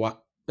so ɛmmoa.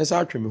 Me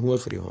sa atwe me ho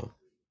afiri ho.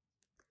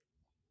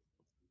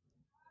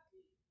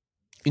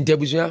 Nti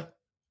abusua,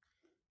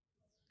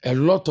 a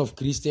lot of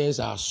Christians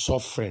are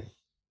suffering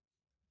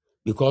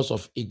because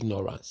of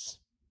ignorance.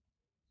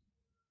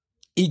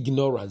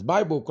 Ignorance.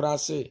 Bible koraa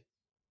sɛ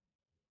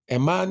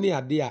ɛmaa ne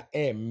ade a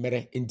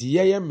ɛmmerɛ. Nti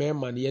yɛyɛ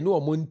mmarima no yɛne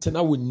ɔmo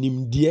ntena wɔ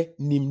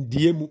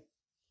nimdeɛ mu.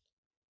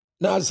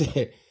 Na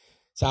sɛ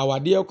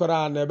awadeɛ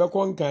koraa na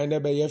ɛbɛkɔ nkan na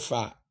ɛbɛyɛ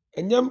fa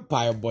ɛnyɛ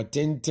mpaebɔ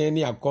tenten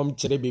ne akɔm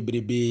kyerɛ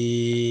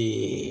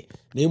bebrebe.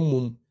 Na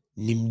mmom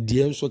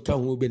nimdeɛ nso ka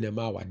ho bi na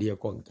ɛma awadeɛ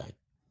kɔ nkan.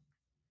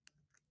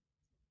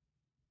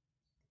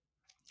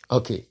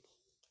 Okay.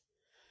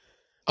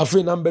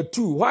 After number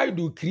 2, why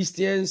do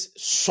Christians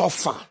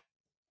suffer?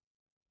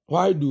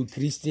 Why do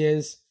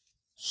Christians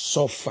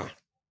suffer?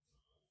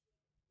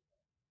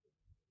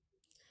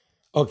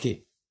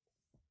 Okay.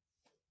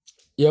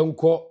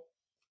 Yɛnkɔ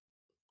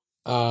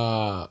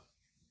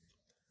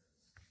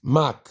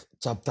Mark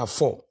chapter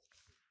 4.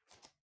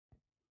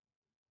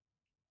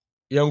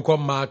 Yɛnkɔ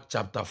Mark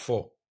chapter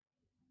 4.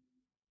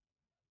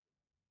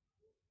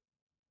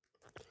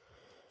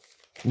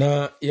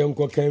 Na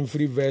yɛnkɔ kan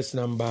free verse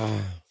number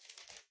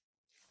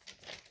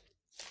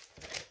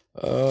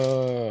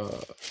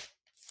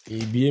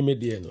ebie me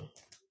deɛ no.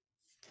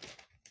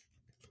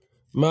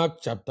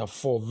 Mark chapter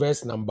 4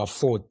 verse number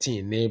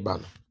 14 neighbor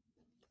no.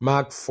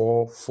 Mark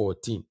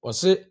 4:14.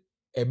 Ɔse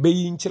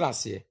ɛbɛyi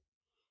nkyerɛaseɛ.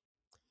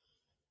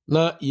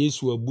 Na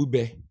Yesu abu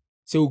bɛ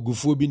sɛ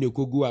ogufuo bi na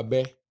ekogu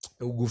abɛ,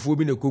 ogufuo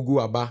bi na ekogu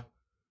aba.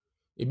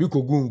 Ebi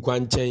kogu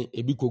nkwankyɛn,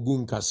 ebi kogu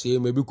nkaseɛ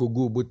mu, ebi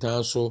kogu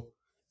obotan so,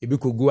 ebi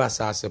kogu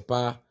asase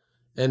pa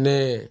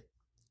ene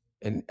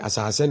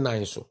asase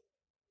nan so.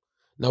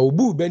 Na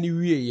obu bɛ ni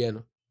wie ye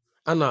no,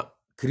 ana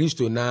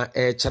Kristo na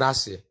ɛkyerɛ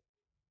ase.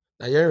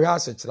 Na yɛhwɛ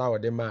ase kyerɛ a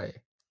ɔde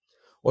maaye.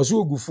 Ɔso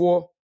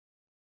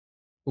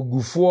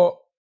ogufuo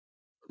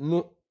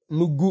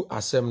no gu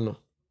asɛm no.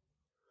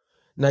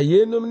 Na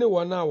yenum ne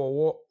wɔn a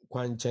wɔwɔ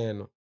kwankyɛn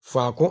no,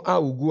 faako a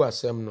ogu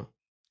asɛm no.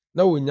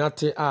 Na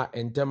wonyate a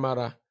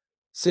entemara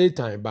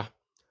Satan ba.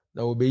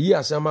 Na obeyi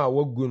asɛm a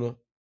wagu no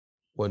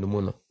wɔn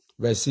mu no.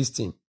 Verse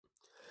 16.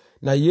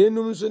 Na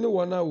yenum nso ne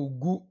wɔn a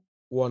ogu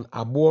wɔn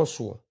aboɔ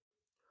so.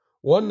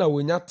 Wɔn na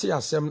wonyate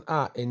asɛm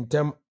a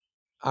entem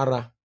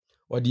ara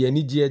ɔde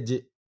anigye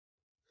agye.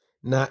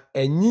 Na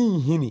enyi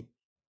nhini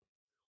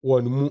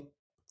wɔn mu.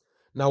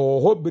 Na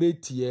wɔ hɔ bere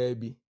tiaa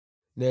bi.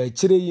 Na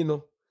akyire yi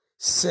no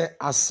sɛ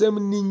asɛm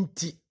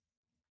ninti.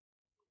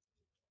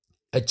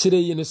 Akyire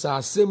yi no sɛ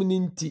asɛm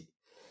ninti.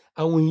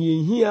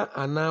 Ahohiahia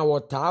anaa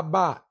wɔtaa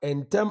ba a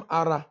entem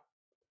ara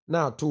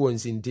na ato wɔn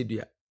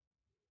sintidua.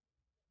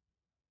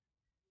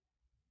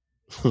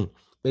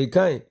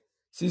 Mekan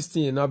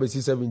 16 na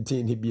besi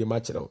 17 ni bi ma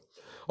kyerɛw.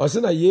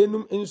 Ɔse na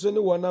yenum nso ne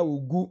wɔn a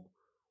ogu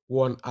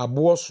wɔn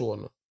aboɔ so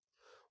no.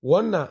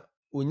 Wɔn na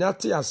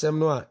onyate asɛm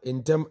no a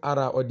entem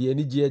ara ɔde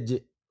anigye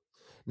agye.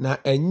 Na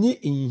enyi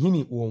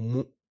nhini wɔn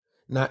mu.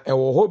 Na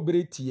ɛwɔ hɔ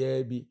bere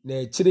tiaa bi. Na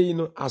akyire yi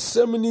no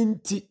asɛm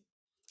ninti.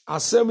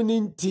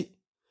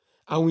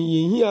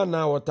 Ahohiahia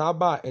na wɔtaa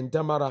ba a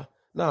entem ara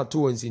na ato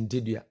wɔn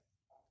sintidua.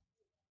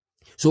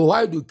 So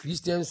why do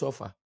Christians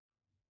suffer?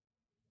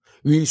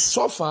 We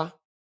suffer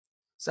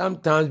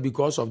sometimes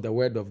because of the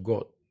word of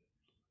God.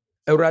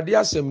 Awurade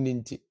asɛm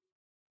ninti.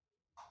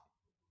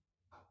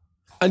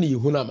 Ani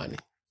yehuna mane.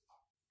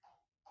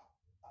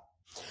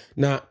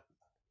 Na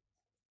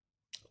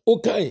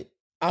okay,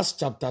 Acts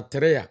chapter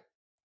 3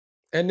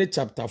 and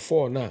chapter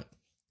 4 na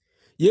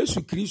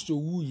Yesu Kristo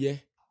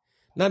wuye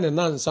na ne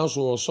nansa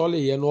so osole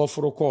ye no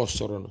oforo kɔ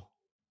soro no.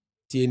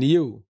 Tieniye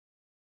o.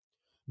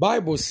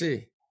 Bible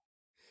say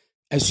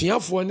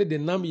asuafo ne de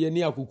nam ye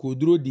ne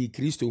akokoduro di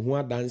Kristo ho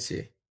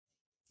adanse.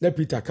 Na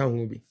Peter ka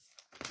ho bi.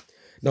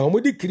 Na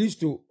omudi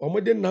Kristo,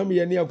 omudi nam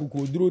ye ne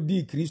akokoduro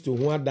di Kristo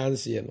ho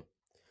adanse no.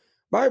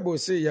 Bible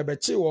say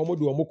yebeche wo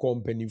omudi omo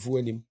kompanifu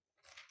anim.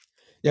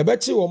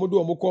 Yebeche wo omudi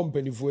omo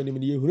kompanifu anim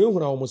ne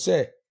yehunahuna omo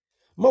se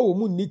ma wo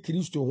mu ni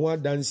Kristo ho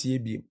adanse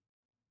ebiem.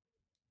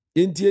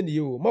 Entie ne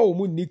yo, ma wo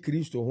mu ni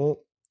Kristo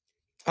ho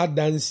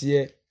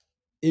adanse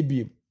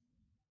ebiem.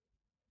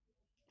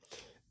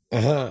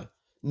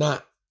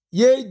 Na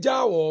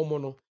yeja wo mo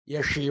no,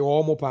 yehwe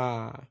wo mo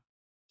pa.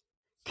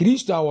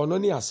 Kristo a wono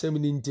ne asem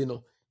ni nti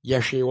no,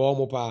 yehwe wo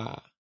mo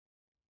pa.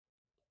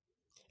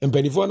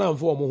 Mpanifo na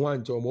amfo wo mo ho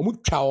anche wo mo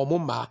twa wo mo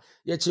ma,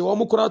 yeche wo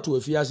mo kora to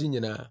afiase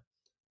nyina.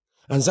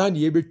 Ansa ne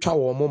yebetwa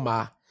wo mo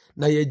ma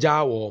na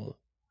yeja wo mo.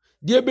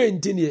 Die be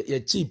nti ne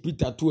yechi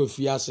Peter to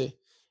afiase,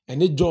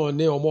 ene John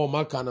ne omo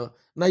maka no,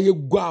 na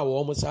yegwa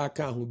wo mo sa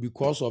aka ho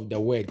because of the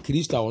word.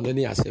 Kristo a wono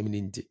ne asem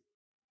ni nti.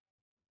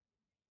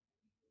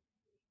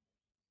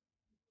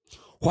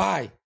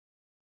 Why?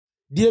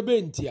 Die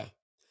be nti a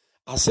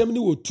asem ni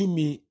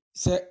wotumi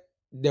say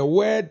the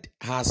word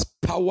has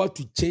power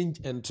to change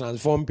and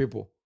transform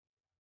people.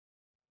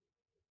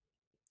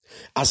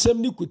 Asem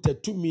ni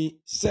kutatumi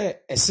say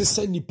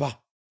esesa nipa.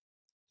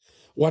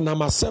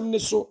 Wanam asem ni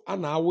so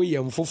ana awo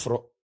yem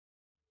foforo.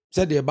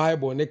 Say the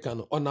Bible ne ka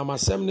no onam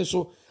asem ni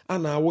so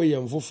ana awo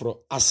yem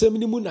foforo. Asem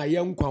ni mu na ye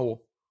nkwa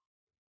wo.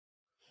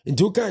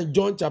 Nti ukan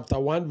John chapter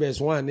 1 verse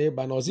 1 ne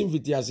ba na osim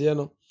fitiase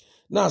no.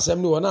 Na asem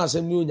ni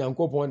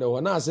onyankopon ne ho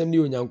na asem ni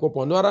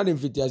onyankopon no ara ne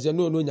fitiase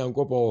no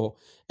onyankopon ho.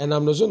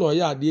 Enam no so na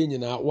oye ade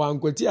nyina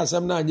wankwati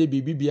asem na anye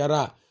bibi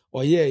biara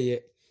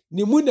oyeye.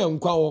 Ni mu na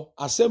nkwa wo,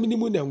 asem ni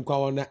mu na nkwa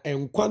wo na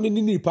enkwa no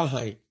ni nipa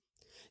han.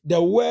 The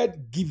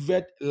word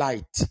giveth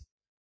light.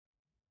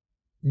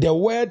 The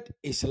word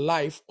is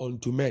life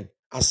unto men.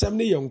 Asem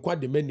ni ye nkwa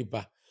de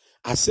manipa.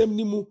 Asem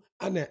ni mu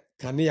ana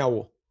kanea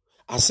wo.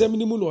 Asem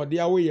ni mu na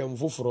ode awo ye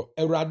mfoforo.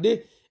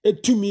 Awurade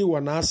etumi wo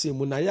na asem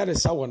mu na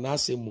yaresa wo na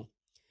asem mu.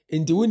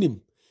 Enti wonim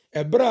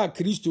ebra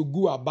Kristo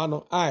gu aba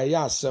no a ye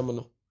asem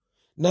no.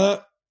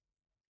 Na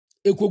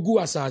ekogu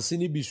asase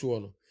ni bi so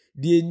no.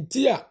 De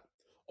enti a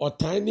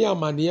otan ne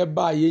amane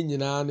ba ye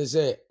nyina ne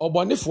se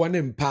obonefo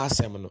ne mpa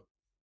asem no.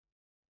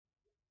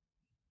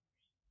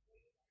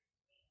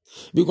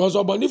 Because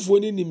obonefo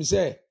ni nim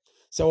se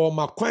wo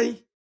makwan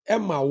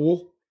ema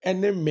wo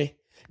ene me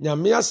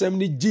nyame asɛm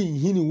ne gye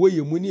nhini wɔ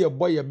yɛ mu ne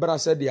yɛbɔ yɛ bra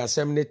sɛ de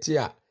asɛm ne te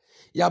a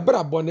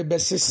yɛabra bɔne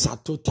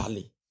bɛsesa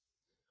totally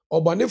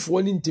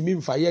ɔbɔnefoɔ no ntimi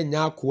mfa yɛ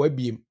nya akoa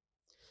biem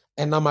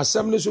ɛnam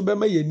asɛm no so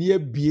bɛma yɛni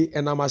abie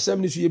ɛnam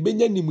asɛm no so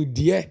yɛbɛnya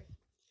nimdeɛ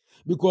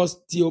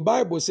because the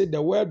Bible said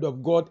the word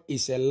of God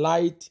is a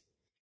light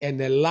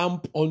and a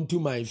lamp unto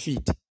my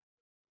feet.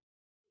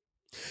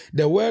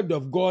 The word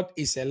of God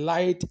is a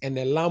light and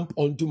a lamp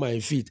unto my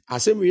feet.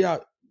 Asem we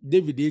are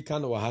David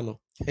kan wahano.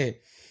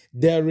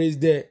 There is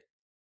the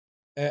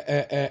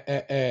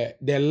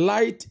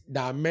light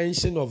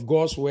dimension of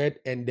God's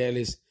word and there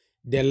is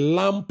the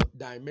lamp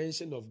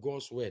dimension of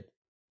God's word.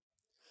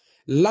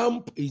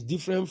 Lamp is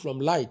different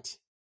from light.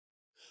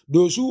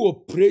 Those who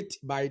operate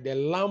by the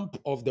lamp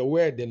of the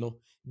word,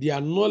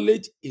 their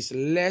knowledge is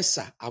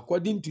lesser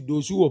according to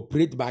those who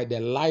operate by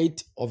the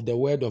light of the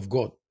word of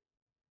God.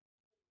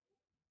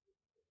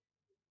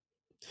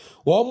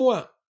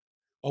 Omo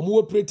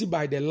operate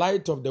by the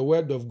light of the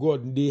word of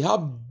God, they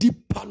have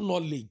deeper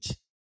knowledge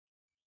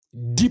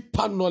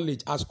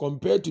as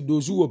compared to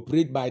those who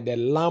operate by the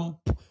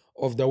lamp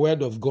of the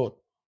word of God.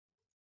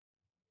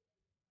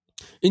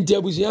 Inti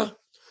abusia,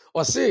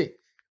 ose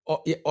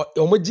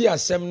omoji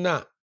asem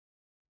na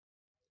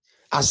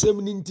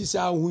asem ni nti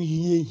sa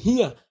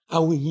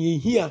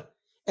ahohiehia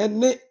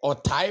ene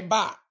otai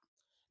ba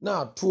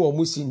na to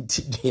omusi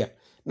nti dia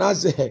na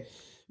say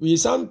we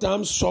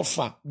sometimes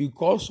suffer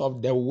because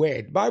of the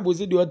word. Bible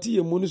say the oti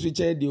emu no so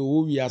che de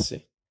o wi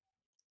ase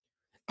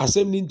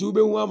asem ni nti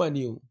ube hu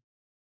amani o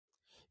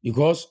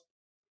because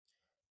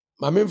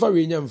mamemfa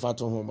we nya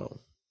mfato ho ma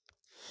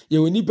ye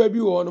onipa bi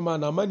wo no ma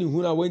na amani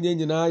hu na wanya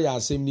nyina ya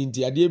asem ni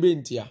nti ade be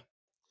nti a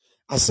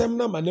asem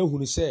na ma na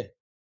hunu se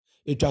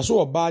etwa so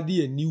oba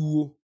de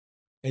aniwuo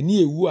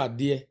ani ewu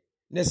ade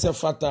ne se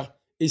fata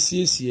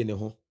esiesie ne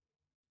ho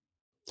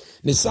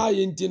ne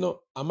saye nti no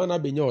amana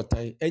benya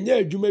otan enya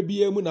adwuma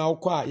bi emu na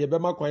akọ a ye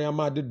bema kwan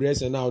ama de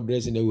dress na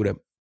dress na wuram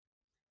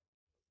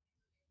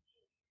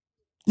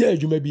ye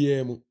adwuma bi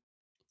emu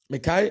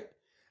mekai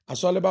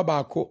asole baba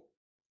akọ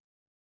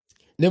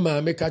ne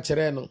ma me ka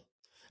kere no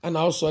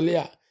ana osole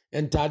a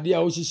entade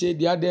a ohihye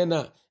dia de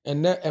na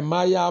enne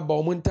emaya aba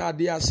o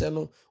ntade ase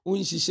no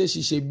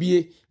unhihye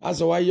bie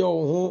asa waye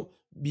wo ho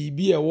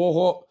bibi e wo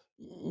ho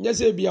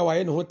nyese bia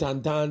waye ne ho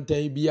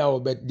tantantan bia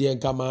obet de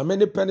nka ma me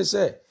ne pene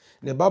se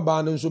ne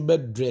baba no nso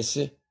bed dress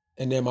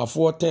and ma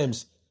four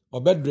terms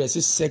obed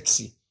dress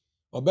sexy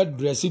obed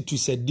dress to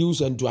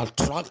seduce and to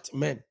attract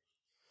men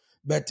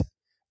but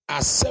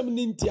asem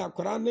ni nti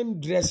akora ne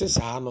dress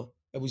saa no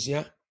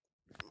abusia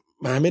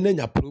ma me na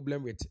nya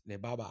problem with ne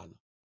baba no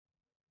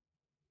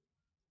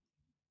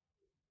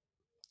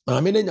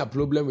ma me na nya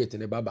problem with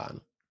ne baba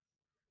no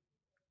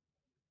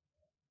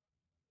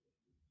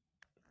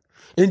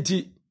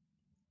enti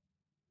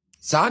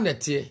saa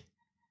nete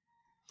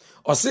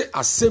o se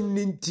asem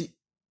ni nti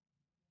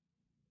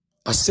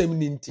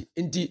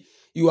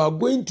you are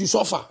going to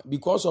suffer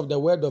because of the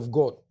word of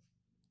God.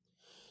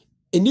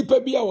 Enipa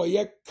bi a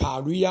woye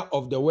career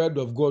of the word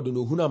of God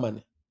no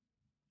hunamane.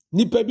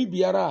 Nipa bi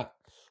biara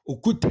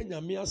okuta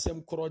nyame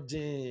asem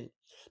krogen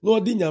na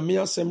odi nyame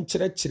asem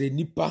kyerɛkyerɛ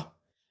nipa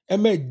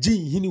ema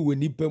gin hini we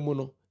nipa mu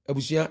no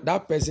abusua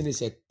that person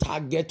is a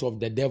target of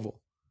the devil.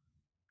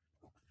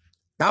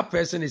 That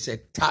person is a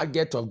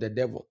target of the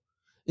devil.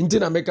 Inti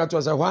na make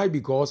to say why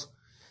because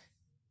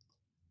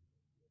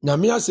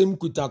nyame asem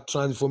kuta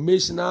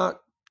transformational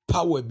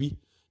power bi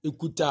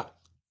ekuta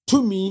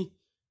tumi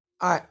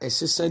a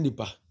esesa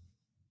nipa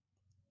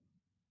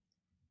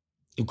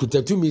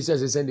ekuta tumi se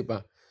esesa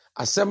nipa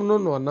asem no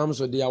no nam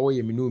so de awo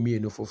ye me no mie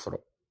no foforo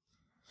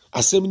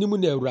asem ni mu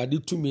na awurade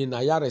tumi na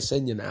yare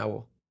se nyina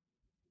wo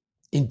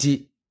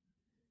nti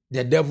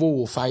the devil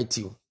will fight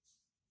you,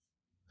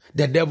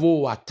 the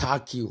devil will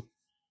attack you,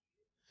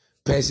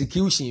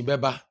 persecution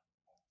beba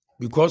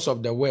because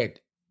of the word,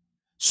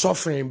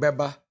 suffering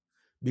beba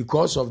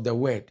because of the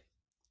word.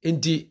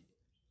 Nti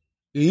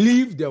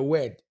leave the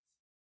word.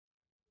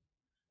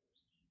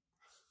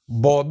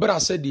 Bo bra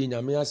se di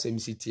nyame asem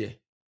sitie.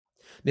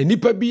 Na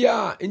nipa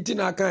bia nti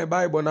na kan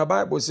Bible na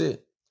Bible say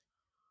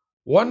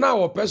wana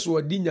wo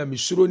peso di nyame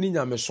suro ni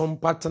nyame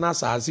sompa tena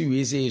saase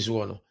we se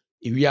eso no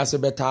ewiase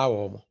beta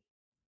wo mo.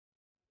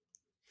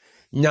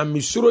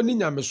 Nyame suro ni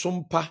nyame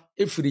sompa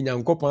efiri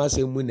nyankopon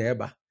asem mu na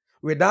eba.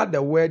 Without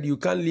the word you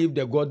can't live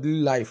the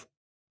godly life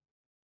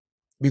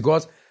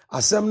because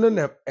asem no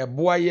na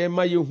eboa ye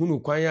ma ye hunu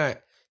kwan a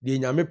de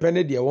nyame pɛ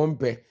ne de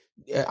wonpɛ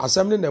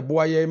asem no na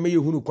eboa ye ma ye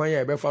hunu kwan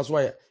a ebefa so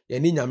a ye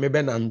ni nyame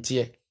be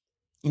nante.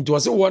 Nti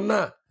wose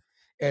wona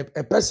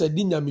pese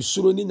di nyame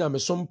suro ni nyame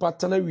sompa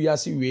tena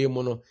wiase we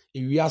mu no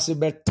wiase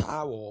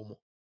beta wo mo.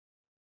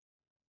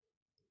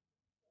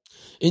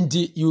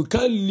 Nti you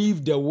can't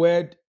leave the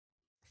word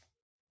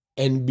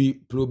and be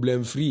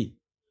problem free.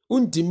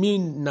 Untimi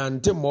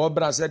nante mo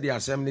bra se de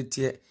asem ne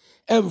te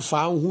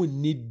emfa ho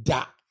ni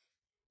da.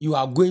 You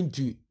are going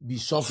to be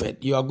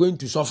suffered. You are going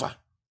to suffer.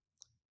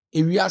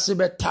 Ewiase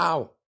beta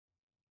wo.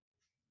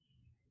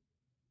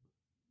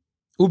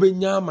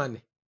 Ubenya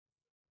amane.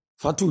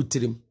 Fatu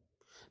utirim.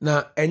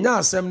 Na enya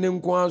asem ne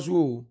nko aso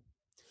o.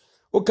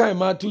 Okay,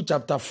 Matthew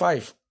chapter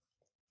 5.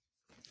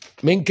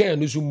 Menka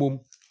nusumum.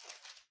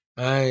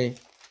 Aye.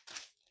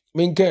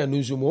 Menka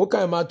nusum.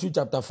 Okay, Matthew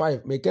chapter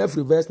 5. Make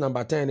every verse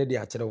number 10 in the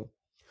achero.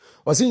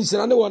 Was in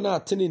Shirane wana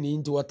atene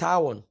into a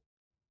town.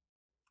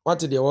 What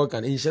did the work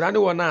and in Shirane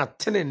wana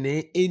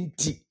atene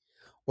inti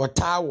or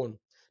town.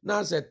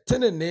 Now said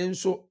tenene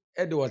so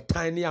edo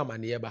tiny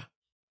amanieba.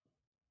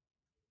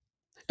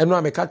 And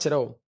no me catch it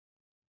all.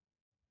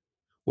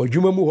 Well,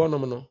 you mu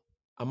honom no.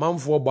 A man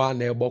for bar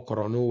nebo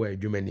corono where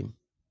you.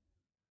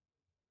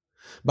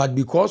 But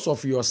because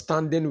of your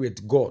standing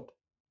with God,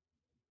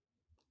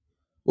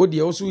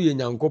 Odi also ye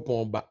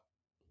nyankopon ba.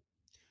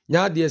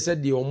 Nya de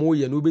said the omo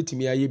ye no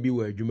betimi aye bi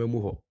wa adwuma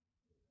mu ho.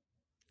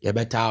 Ye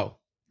betaw.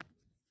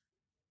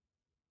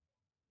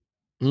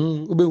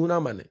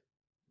 Ubehuna mane.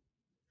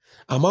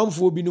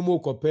 Amanfo bi no mo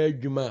kopa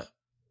adwuma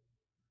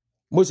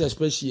most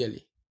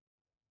especially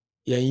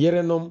yen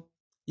yerenom,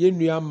 ye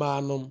nua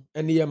maanom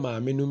ene ye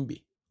maamenom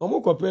bi.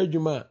 Omo kopa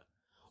adwuma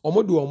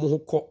omo de omo ho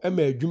kɔ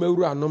ma adwuma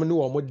wura anom ne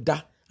omo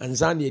da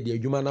ansa na ye de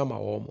adwuma na ma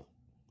omo.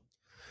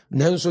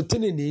 Nanso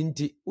tene ne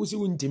nti usi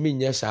wuntimi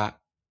nyɛ saa.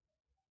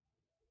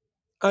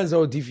 Ansa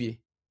otifie.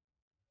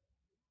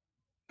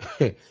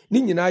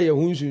 Ni nyina ye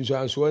hu nsunsu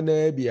anso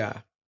na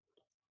bia.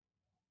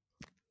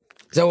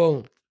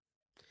 So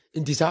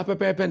inti saa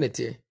pepepe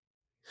nete.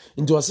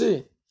 Inti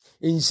wase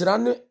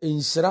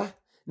inshira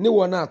ne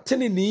wona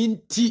tene ne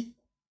nti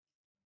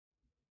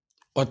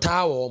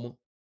ɔtaa wo mo.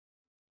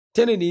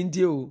 Tene ne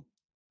nti o.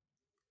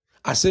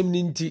 Asɛm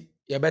ne nti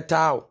ye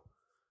betaa wo.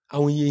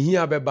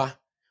 Ahonyehia beba,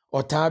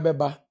 ɔtaa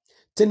beba.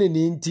 Tene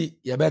ne nti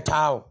ye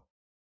betaa wo.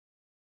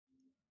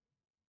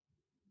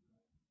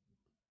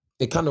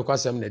 E ka no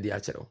kwasɛm na di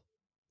akyerɛ wo.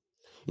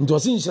 Inti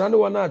wase inshira ne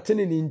wona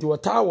tene ne nti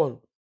ɔtaa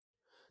won.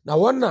 Na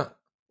wona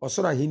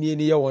ɔsoro ahenni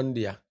ne ye won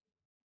dia.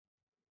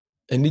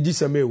 Eni di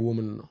sɛm ewo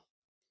mu no.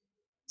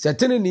 Sɛ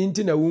tene ne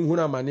nti na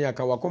wunhuna amane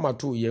aka wakoma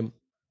to yam.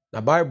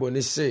 Na Bible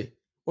ne se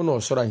ono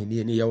ɔsoro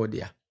ahenni ne ye wo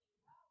dia.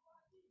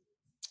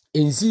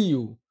 In see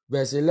you,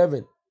 verse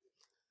 11.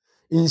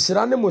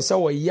 Inshirane mo sa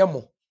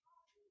oyemo.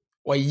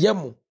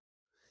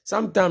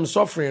 Sometimes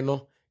suffering,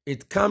 no,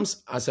 it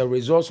comes as a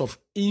result of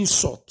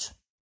insult.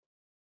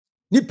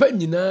 Nipa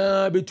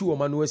nyina betu o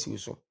manu asi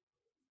so.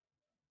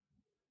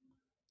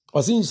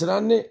 Osi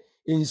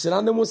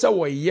inshirane mo sa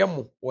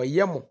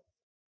oyemo.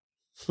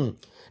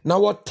 Na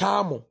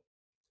wota mo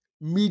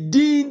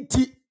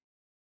midinti.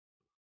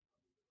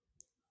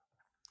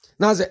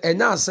 Na ze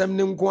enya asem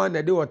ne nko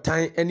na de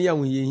otan ene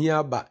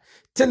ahoyehia ba.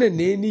 Tene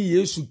ne ni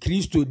Yesu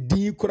Kristo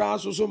din kura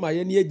so ma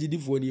ye ne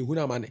agidifo ne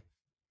ehuna mane.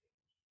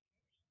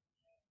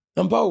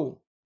 Ampa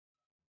o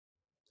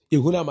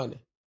ehuna mane.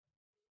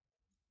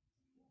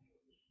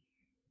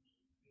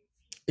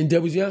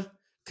 Intebuzia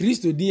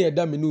Kristo din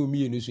eda me no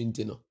mi enu so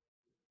nti no.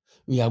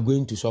 We are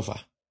going to suffer.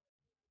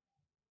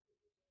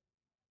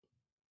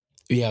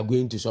 We are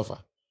going to suffer.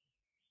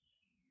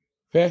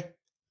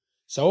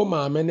 Sa wo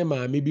maame ne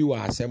maame bi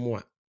wa asem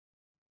a.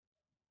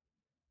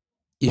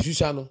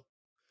 Yesusa no.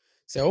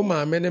 Sa wo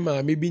maame ne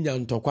maame bi nya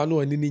ntokwa no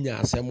ani ni nya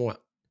asem a.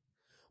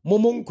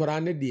 Momo nkora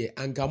ne de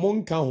anka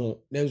monka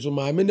ho nenso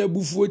maame na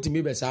bufuo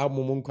timi be sa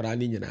momo nkora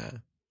ne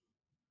nyina.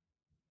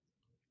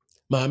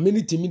 Maame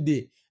ni timi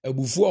de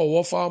abufuo a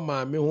wo fa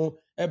maame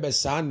ho ebe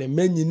sa ne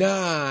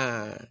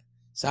manyina.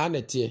 Sa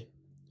ne tie.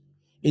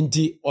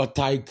 Inti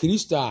otai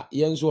Kristo a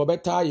yenso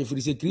obeta ye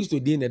firi se Kristo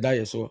din ne da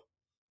ye so.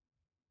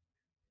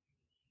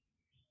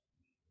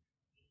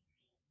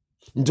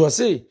 Nti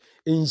ose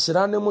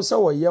inhyira ne mo se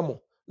woyemo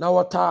na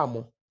wota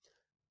mo.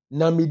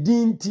 Na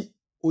medinti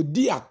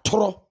odi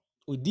atoro.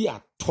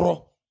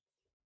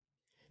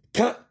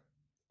 Ka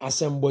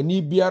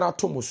asemboni biara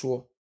to mo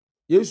so.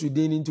 Yesu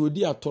din nti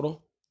odi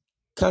atoro.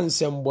 Ka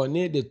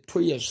nsemboni de to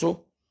ye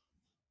so.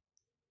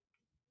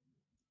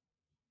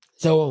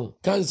 So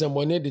ka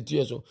nsemboni de to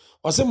ye so.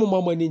 Ose mo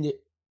mama ni nye.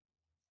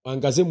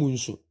 Wankase mu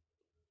nsu.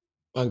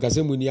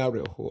 Wankase mu ni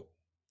areho.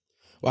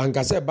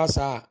 Wankase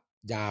basa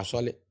ja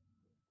asole.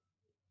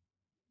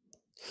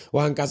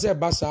 Wankase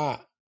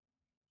basa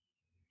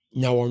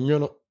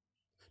nyawonyono.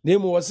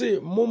 Nemu wase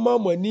mo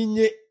mama ni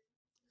nye.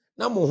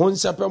 Na mo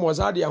honsepe mo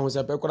za de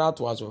ahonsepe kora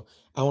ato aso.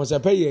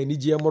 Ahonsepe ye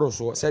anigye moro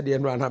so. Se de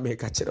no ana me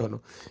ka kire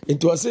no.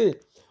 Nti wase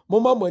mo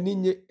mama ni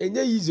nye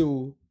enye yize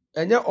o.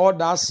 Enye all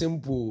that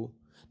simple.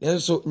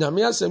 Nenso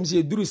nyame asem se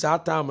eduru sa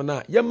time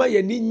na yema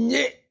ye ni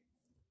nye.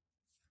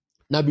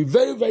 Na be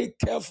very very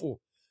careful.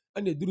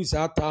 And eduru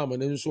sa time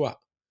nenso a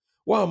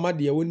wa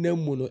amade ye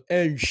wonam mu no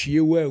enhwie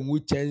wa anwu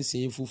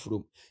chansen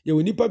fufurom. Ye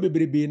woni pa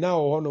bebrebe na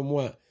wo hono mu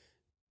a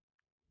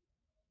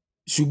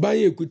suban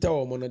ye kuta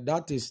wo mo no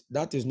that is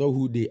not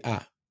who they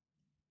are.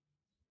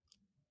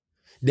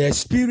 The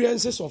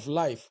experiences of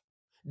life,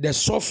 the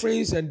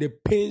sufferings and the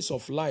pains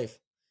of life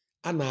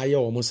ana aye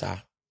wo mo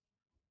sa.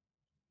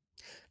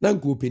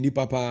 Nanko peni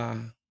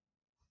papa.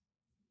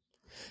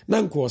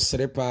 Nanko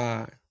osere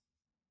pa.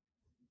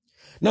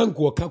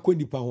 Nanko kako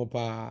nipa ho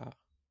pa.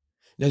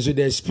 Nanso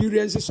the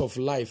experiences of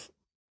life.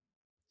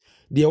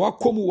 De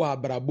wakomu wa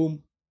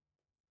abrabom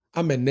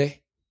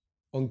amene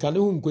onkane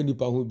hu nkwa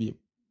nipa ho bi.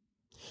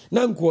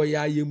 Na nko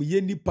ya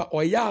yemuye nipa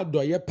oya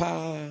adoye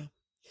pa.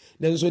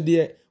 Nanso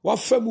de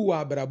wafamu wa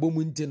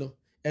abrabom nti no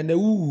ene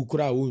wuwu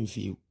kura wo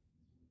mfiu.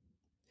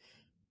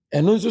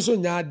 Eno nso so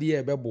nya ade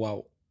e beboa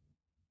wo.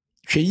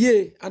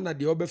 Hweye ana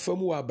de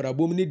obefamu wa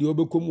abrabom ni de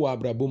obekomu wa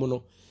abrabom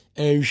no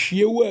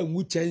enhwie wo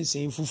anwu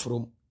chansen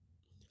fufurom.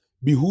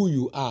 Be who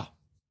you are.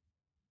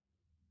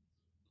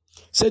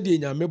 Said the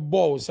nyame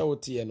ball say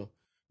wote no.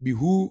 Be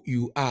who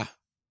you are.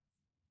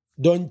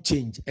 Don't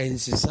change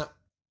ensisa.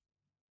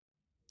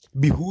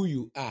 Be who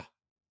you are.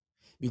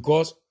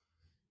 Because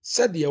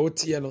said the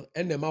wote no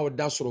enema wo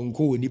da soro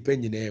nko woni pa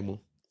nyina mu.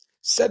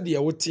 Said the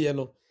wote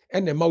no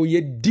enema wo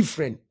ye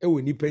different e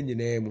woni pa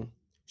nyina mu.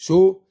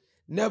 So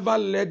never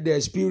let the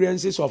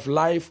experiences of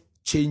life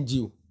change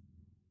you.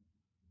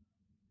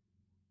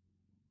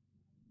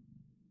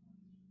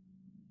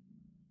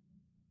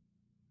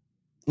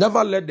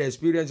 Never let the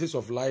experiences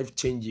of life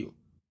change you.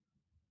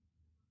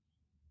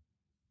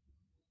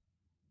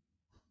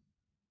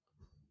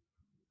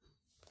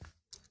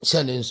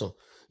 Shanenso.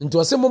 Nti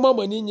wase moma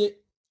mani nye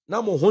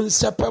na mo ho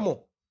nsepe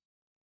mo.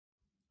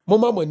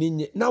 Moma mani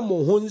nye na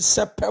mo ho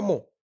nsepe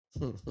mo.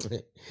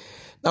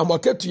 Na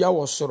moketu ya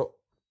wo soro.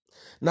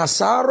 Na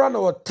saara na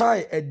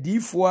wotai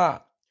adifo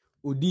a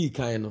odi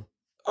kan no.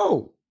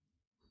 Oh.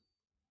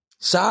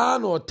 Saa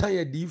na wotai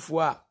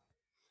adifo a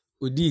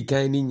odi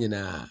kan ni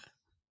nyina.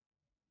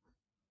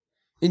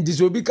 Nti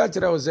so bi ka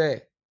kire wo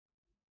se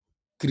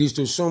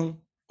Kristo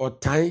som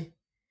otai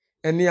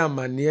ene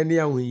amane ene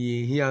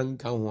ahoyehia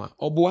nka ho a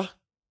oboa.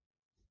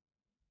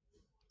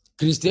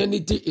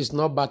 Christianity is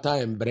not butter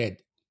and bread.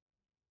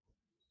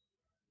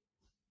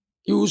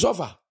 You will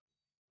suffer.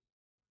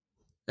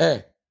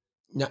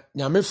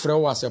 Nyame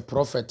frɛ was a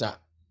prophet.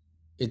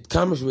 It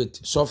comes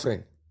with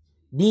suffering.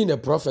 Being a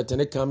prophet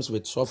and it comes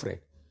with suffering.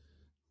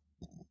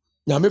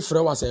 Nyame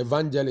frɛ was an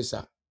evangelist.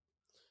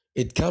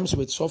 It comes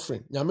with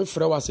suffering. Nyame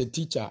frɛ was a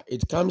teacher.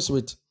 It comes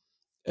with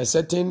a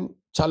certain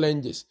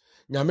challenges.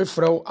 Nyame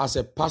frɛ as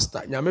a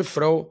pastor. Nyame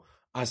frɛ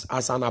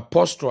as an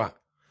apostle.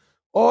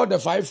 All the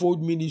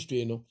fivefold ministry,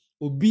 you know,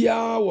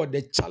 obia what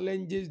the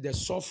challenges, the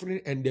suffering,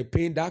 and the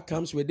pain that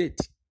comes with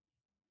it.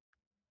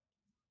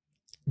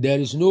 There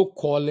is no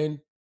calling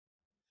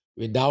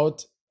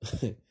without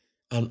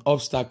an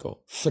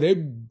obstacle.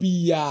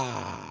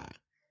 Frebia.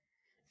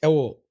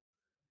 Ewo.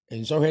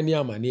 And so when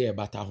you mani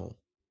bata home.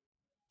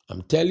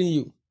 I'm telling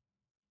you.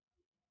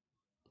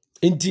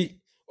 Inti.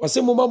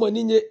 Wase mo mama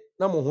ninye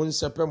na mo ho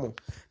nsepe mo.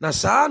 Na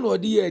saa na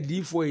odi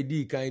adifo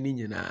edi kan ni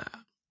nyina.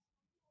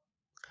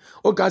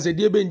 O ka se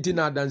die be nti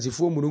na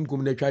adansifo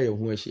mununkum na twa ye ho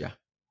ahia.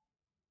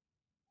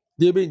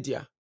 Die be nti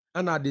a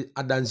ana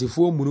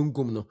adansifo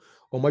mununkum no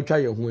o matwa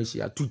ye ho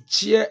ahia to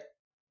cheer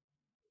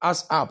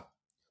us up,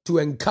 to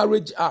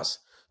encourage us,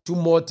 to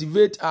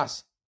motivate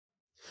us.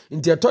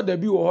 Nti eto da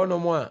bi wo ho no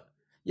mo a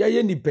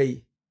ye nipa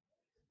yi.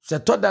 Se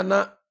to da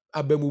na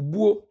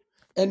abamubuo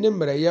ene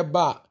mreye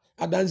ba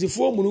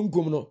adansifo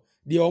mununkum no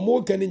de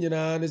omo ka ni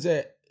nyina ne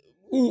se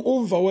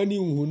umfa wani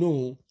nhu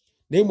no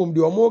na emom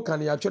de omo ka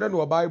ne ya twere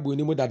no Bible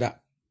ni mu dada.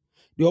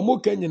 De omo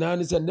ka nyina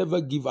ne se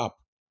never give up.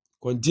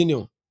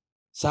 Continue.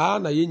 Saa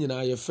na ye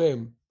nyina ye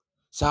fam.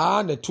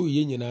 Saa na to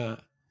ye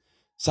nyina.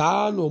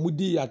 Saa na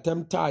omudi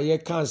attempt a ye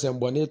kan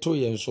sembone to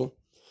ye nso.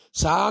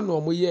 Saa na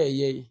omo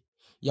ye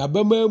ya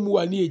bama mu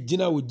ani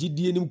egina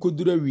ogidie nim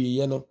kodura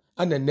wiye no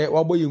anene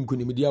waboye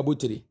nkunimdi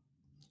abotere.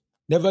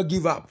 Never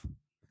give up.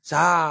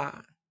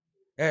 Saa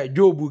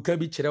Job ka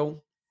bi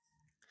kirew.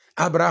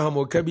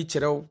 Abraham ka bi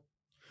kirew.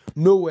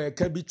 Noah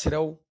ka bi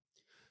kirew.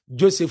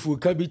 Joseph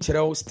ka bi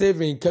kirew.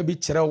 Stephen ka bi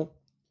kirew.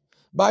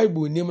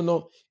 Bible nim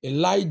no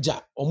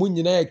Elijah omu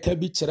nyina ka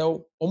bi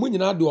kirew. Omu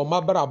nyina de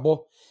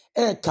omabrabo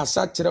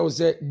kasa kirew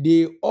say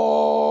they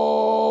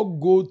all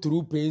go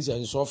through pains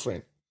and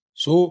suffering.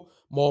 So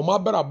ma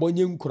omabrabo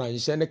nye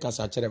nkuranhye ne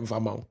kasa kire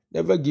mfama.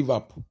 Never give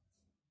up.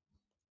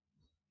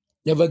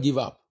 Never give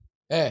up.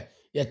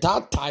 Ye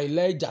ta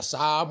Elijah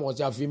sa mo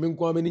se afimi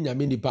nko amani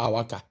nyame nipa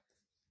awaka.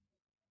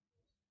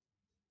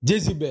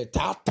 Jezebel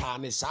ta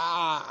ne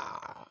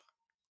sa.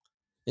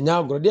 Enya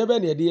agro be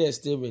ne de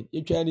Stephen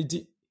etwa ne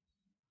ti.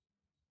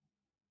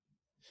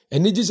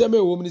 Eni giseme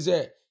wo ni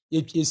se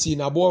esi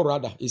na bo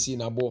rather esi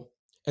na bo.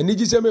 Eni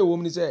giseme wo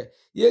ni se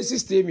ye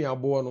system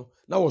abo no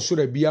na wo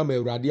soro bia ma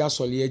awurade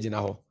asole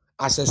agina ho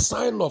as a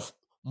sign of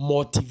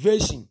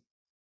motivation,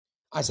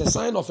 as a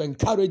sign of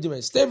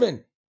encouragement.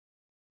 Stephen,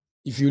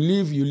 if you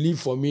live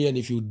for me, and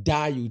if you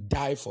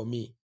die for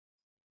me.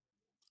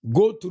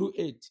 Go through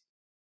it.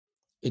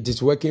 It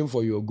is working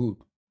for your good.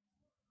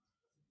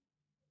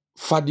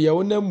 Fadia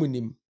ona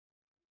munim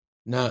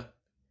na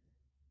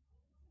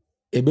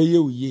ebeye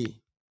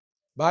uye.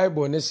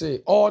 Bible ne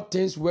say all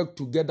things work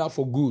together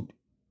for good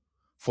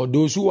for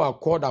those who are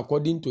called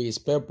according to his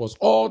purpose.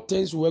 All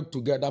things work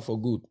together for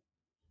good.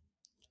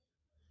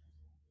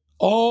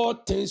 All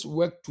things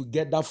work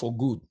together for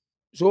good.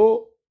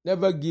 So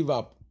never give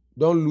up.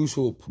 Don't lose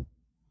hope.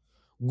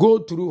 Go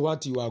through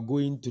what you are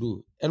going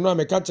through. And when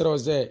I catch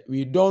say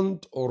we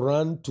don't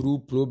run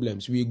through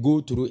problems, we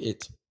go through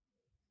it.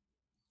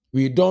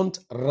 We don't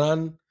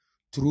run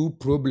through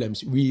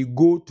problems. We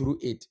go through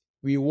it.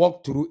 We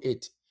walk through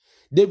it.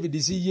 David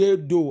is yea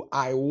though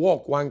I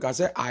walk. One can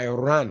say I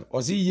run.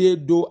 Or see yea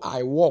though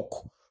I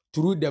walk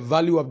through the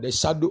valley of the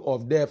shadow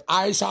of death,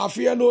 I shall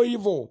fear no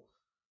evil,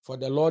 for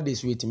the Lord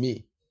is with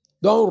me.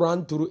 Don't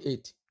run through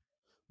it.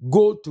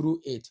 Go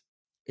through it.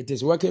 It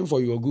is working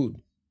for your good.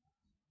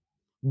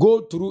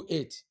 Go through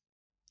it.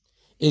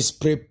 It's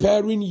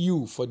preparing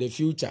you for the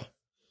future.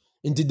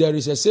 And there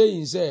is a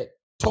saying, say,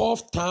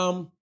 tough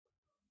time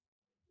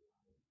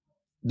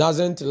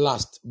doesn't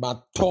last,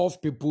 but tough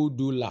people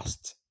do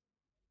last.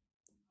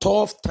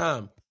 Tough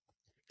time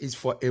is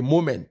for a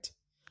moment,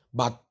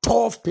 but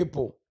tough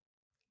people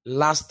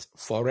last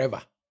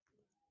forever.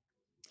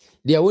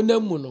 The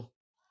awunamu no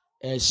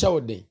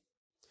shouting.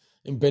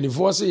 In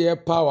pennyforce ye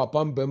power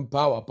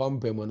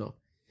pampem no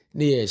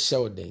near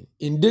shouting.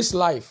 In this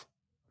life,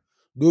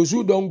 those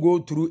who don't go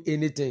through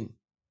anything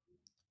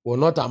will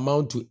not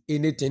amount to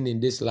anything in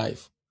this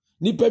life.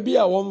 Nipa bi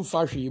a won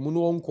fa hwe mu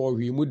no won ko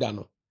hwe mu da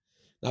no.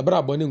 Na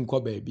bra bone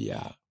nko ba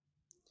bia.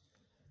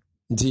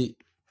 Nti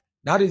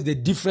that is the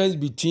difference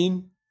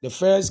between the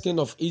first king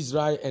of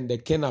Israel and the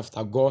king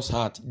after God's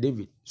heart,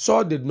 David.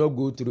 Saul did not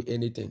go through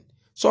anything.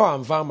 Saul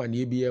and farmer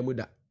ni bia mu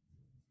da.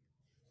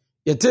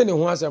 Yete ne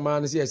ho asema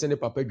no se yese ne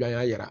papa dwan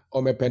ayera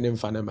o mepene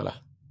mfa ne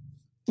mela.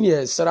 Ne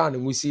yesra ne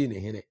musi ne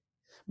hene.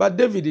 But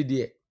David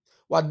de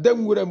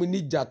wadangura mu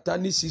ni jata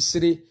ni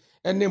sisire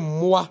ene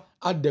mmoa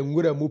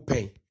adangura mu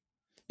pen.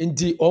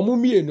 Nti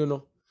omumienu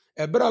no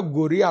ebra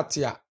Goliath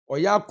a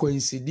oya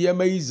akwansidie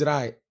ma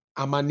Israel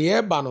amane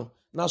eba no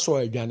na so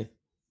adwane.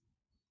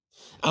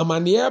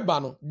 Amane eba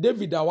no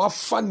David a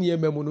wafa ne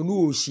emamu no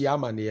no ohia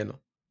amane no.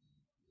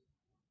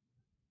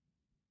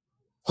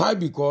 Why?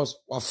 Because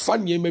wafa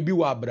ne ema bi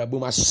wa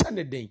abrabom ahye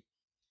ne den.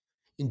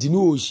 Nti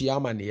no ohia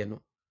amane no.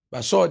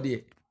 Ba so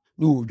de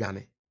no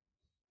odwane.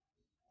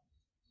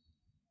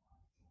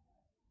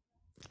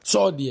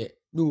 So de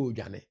no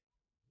odwane.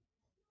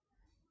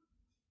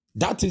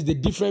 That is the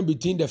difference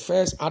between the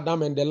first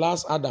Adam and the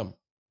last Adam.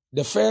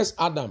 The first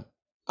Adam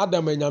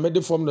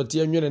enyamede form no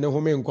tie nwene ne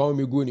home nkwa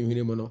me go ni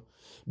hwene mu no.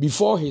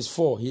 Before his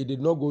fall, he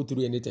did not go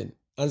through anything.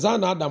 Anza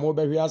na Adam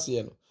obehwe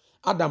ase no.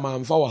 Adam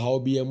amfa wa ha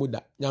obi amu da.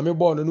 Nyame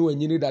bo no no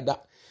anyini dada.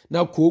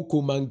 Na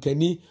koko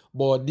mankani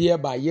bode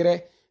ba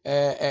yere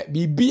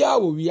bibia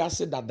wo wi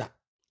ase dada.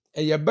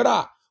 Eye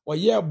bra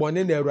oye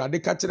bone na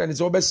Awurade ka kire ne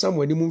se obesam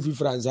wani mu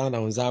mfifira anza na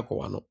onza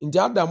akwa no. Nti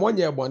Adam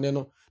onye bone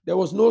no, there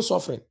was no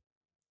suffering.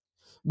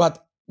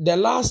 But the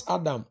last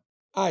Adam,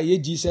 ye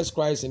Jesus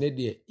Christ in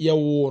it, ye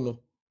wo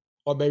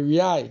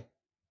obewiai,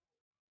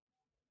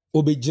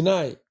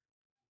 obejinai,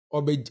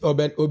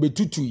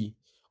 obetutui,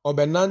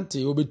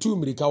 obenante,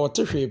 obetumrika,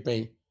 wotehwe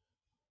pen.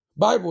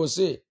 Bible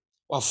say,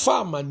 wa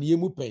fa manie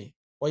mu pen,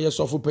 o ye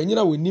sofo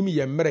panyina wonim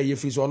ye mmerɛ ye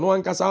fi so no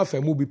ankasa afa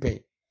mu bi pen.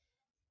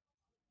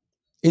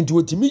 Enti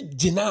wotimi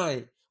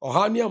ginai,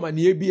 ɔha ne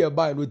amanie bi e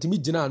bai no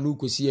wotimi gina no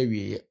kosi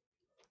awieye.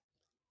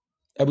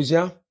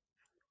 Abusia,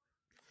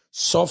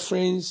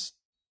 sufferings,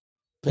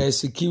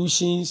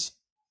 persecutions,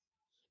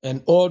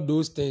 and all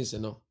those things,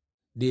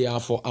 they are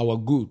for our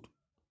good.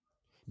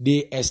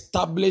 They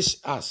establish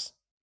us.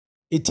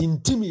 It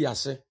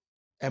intimiase.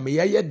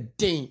 Emeyeye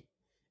den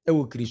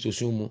ewo Kristo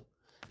sumu.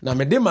 Na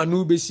mede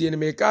manu besie ne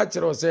me ka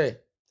kire o se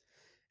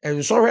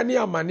ensohwe ne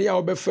amane a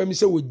obefam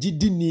se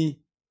wogidi ni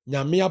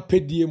nyame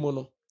apedie mu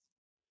no.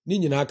 Ni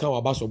nyina ka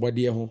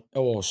wabasobode ho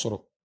ewo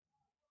osoro.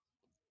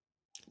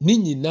 Ni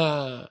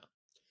nyina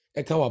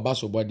eka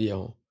wabasobode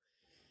ho.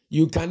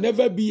 You can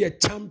never be a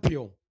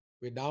champion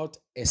without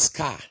a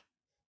scar.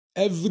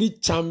 Every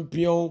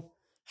champion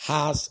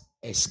has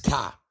a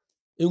scar.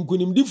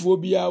 Nkunimdifo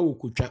bia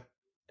wokutwa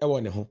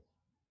ewo ne ho.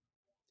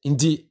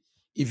 Indeed,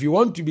 if you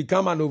want to be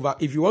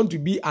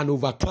an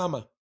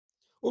overcomer,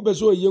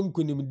 obeso ye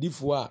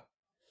nkunimdifo a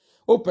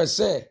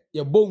opese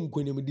ye bo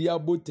nkunimdi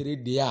abotere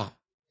de a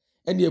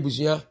ene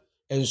abusua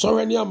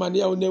ensɔhwe ne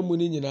amane a wonamu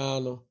ni nyina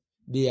no,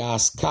 they are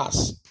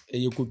scars.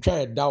 Ye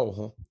kutwa eda wo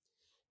ho.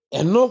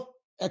 Eno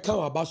eka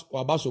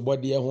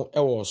wabasobode ho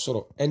ewo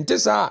soro. Ente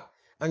sa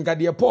anka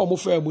de Paul mo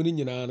fa mu ni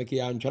nyina no ke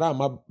ya ntwara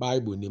ama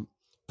Bible nim.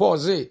 Paul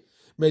say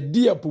me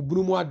di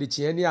apobunu mu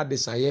adekye ne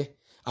adesaye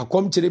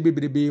akom kire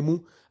bebrebe mu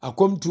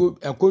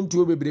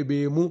akontuo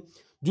bebrebe mu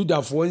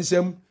Judafo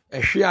nsem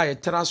ehwe a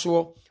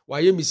yetraso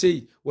waye mi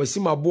sei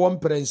wasimabo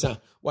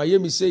mprensa waye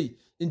mi sei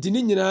nti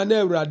ni nyina na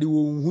Awurade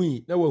wo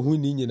nhui na wahu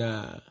ni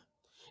nyina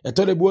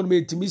etore bo no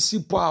metimi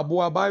sipo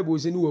abo Bible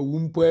se ni wawu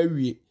mpo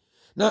awie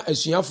na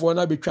asuafo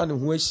na betwa ne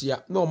ho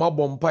ahia na o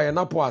mabɔ mpa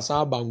na po asa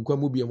aba nkwa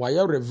mu biem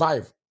waye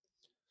revive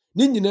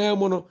ni nyina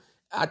mu no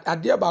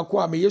ade ba ko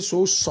a me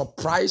so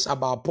surprise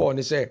about Paul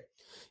ne say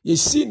ye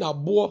see na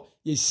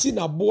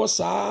bo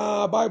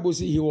sa Bible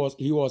say he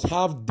was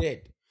half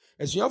dead.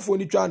 Asuafo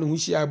ni twa ne ho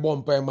hia bɔ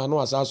mpa ma no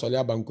asa asɔle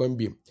aba nkwa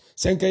biem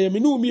senka ye me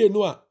no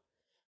mienu a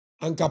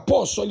anka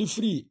Paul sɔle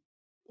free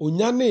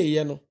onya ne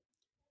ye no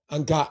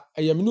anka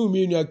ye me no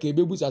mienu a ka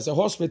ebebusa say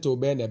hospital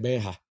be na be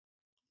ha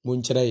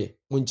monkyere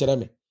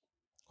me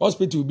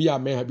Hospital be a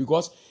meha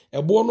because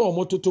a bono or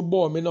moto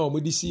ball me now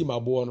me see my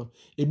bono.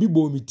 A bi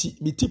bo me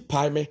ti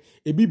pie me,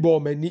 a bi bo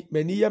many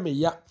me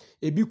ya,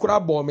 a bi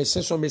crab ball me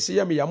senso me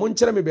see me ya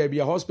monchere me baby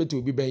a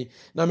hospital be bay,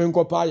 na me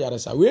nkopa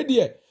yaresa. We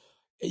dear,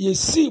 ye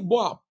see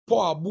boy,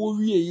 poor bo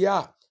we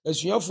ya,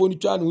 as you have phone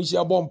to an wish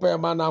your bomb pair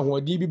man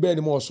who di be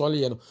any more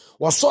solid.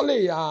 Was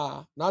solid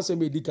ya, now say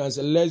me can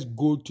say, let's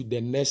go to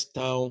the next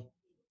town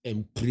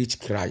and preach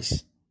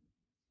Christ.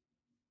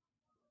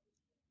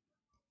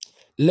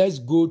 Let's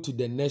go to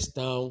the next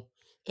town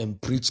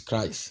and preach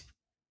Christ.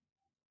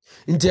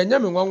 Nti enya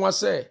me nwanwa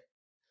se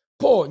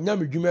Paul nya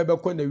me dwuma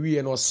bekọ na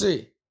wie no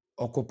se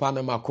okopa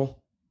na mako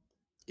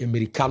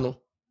America no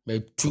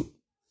matu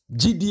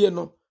gidie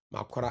no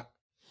makora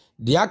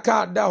de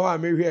aka da ho a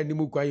mehwe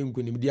anim kwan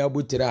nkunim de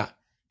abotire a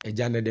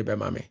eja ne de be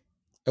mame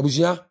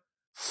abusua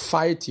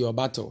fight your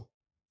battle,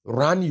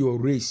 run your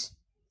race,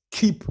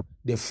 keep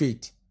the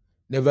faith,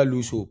 never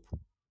lose hope.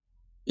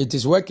 It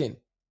is working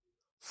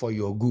for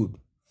your good.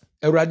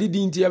 Awurade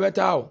di nti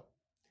ebeta o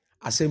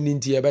asem ni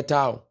nti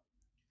ebeta o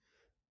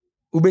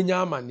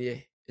ubenya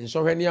amane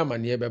nsɔhwɛ ne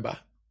amane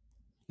beba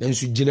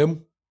nanso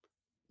ginam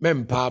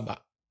mempa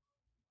aba.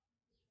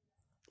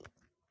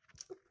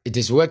 It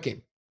is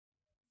working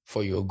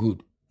for your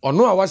good.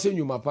 Ono a wase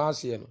nyuma pa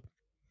ase no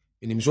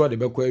enim so de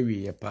bekɔ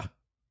awie ye pa.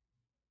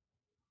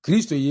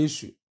 Kristo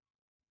Yesu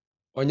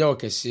onya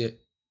okese.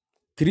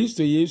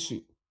 Kristo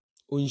Yesu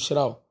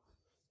onhyiraw.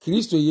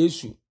 Kristo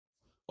Yesu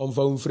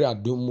omfa umfiri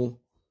adomu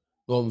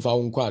na omfa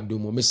unkɔ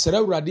adomu. Mesrɛ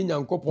Awurade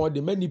Nyankopɔn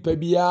de manipa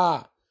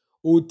bia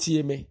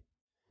otie me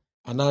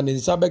ana ne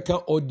nsa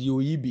bɛka audio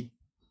yi bi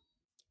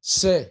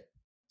sɛ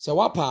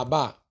wapa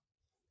aba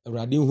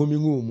Awurade nhumi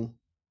ngu mu.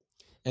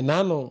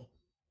 Ɛna no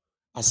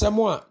asɛm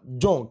a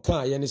John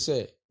ka ye ne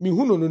sɛ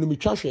mihu no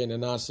mitwa hwɛ ne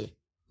na ase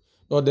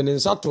na ɔde ne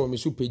nsa to me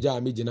so pagya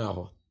a megina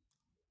hɔ.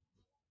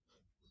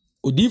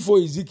 Odifo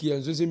Ezekiel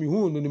nso sɛ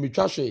mihu no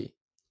mitwa hwɛ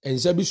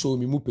ensa bi so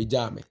mi mu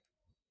pagya me.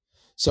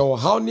 Sɛ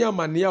ɔhaw ne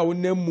amane a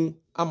wonam mu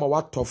ama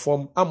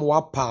watɔfom ama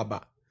wapa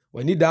aba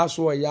wani da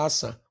so ɔyɛ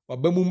asa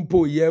wabamu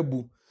mpo yɛ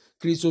abu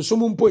Kristo so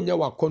mpo nya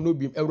wakɔno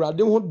bim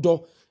Awurade ho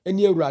dɔ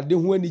ani Awurade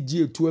ho ani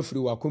gye etu afiri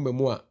wakoma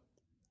mu a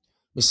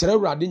mesrɛ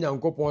Awurade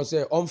Nyankopɔn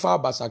sɛ ɔmfa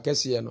abasa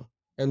kɛseɛ no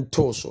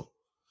ento so.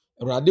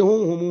 Awurade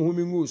honhom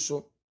ngu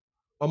so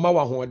ɔma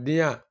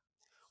wahoɔden a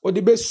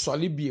ɔde be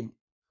sɔle biem,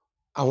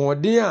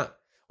 ahoɔden a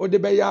ɔde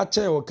bɛyɛ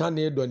akyɛn wo ka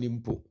ne dɔ ne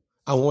mpo,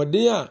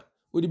 ahoɔden a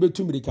ɔde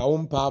betu mirika wo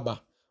mpa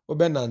aba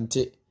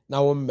wobɛnante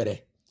na wo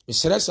mmerɛ.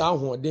 Mesrɛ saa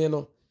ahoɔden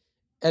no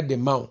ɛde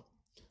ma wo.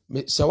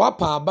 Sɛ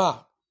wapa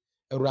aba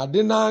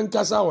Awurade na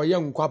nkasa ɔyɛ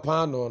nkwa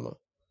pa no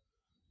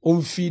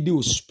ɔmfeed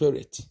wo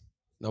spirit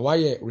na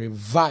wayɛ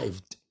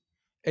revived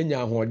enya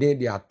ahoɔden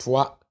de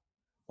atoa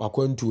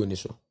wakwantuo ni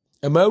so.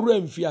 Ema awura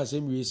mfi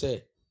asɛm wi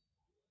sɛ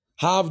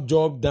have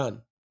job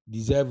done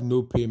deserve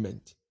no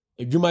payment.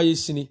 Adwuma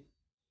yesini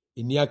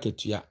eni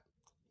aketua.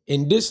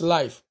 In this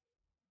life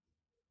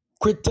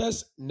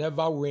quitters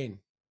never win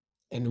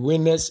and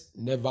winners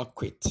never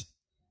quit.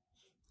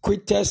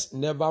 Quitters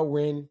never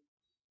win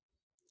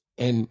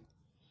and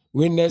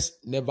winners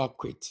never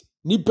quit.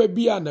 Nipa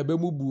bia na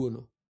bemu buo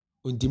no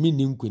ontimi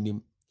ni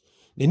nkonim.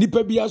 Na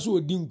nipa bia so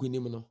odi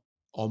nkonim no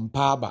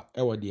ompa aba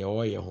ewo de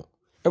ɔyɛ ho.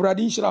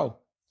 Awurade nhyira wo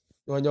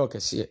na ɔnyɛ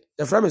okɛseɛ.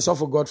 The friend is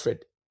for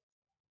Godfred.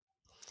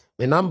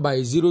 My number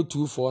is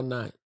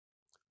 0249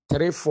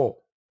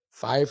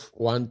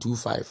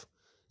 345125.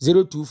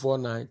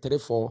 0249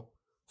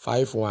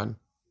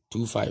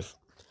 345125.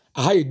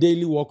 I have a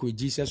daily walk with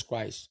Jesus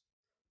Christ.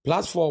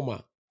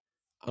 Platformer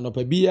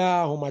anopa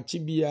bia homachi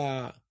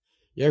bia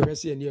yehwɛ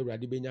sɛ ne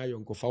Awurade benya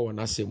yonkofa wɔ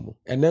n'asɛm mu.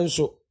 Ɛnɛ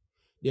nso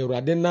de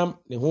Awurade nam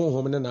ne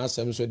honhom ne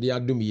n'asɛm so de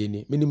adom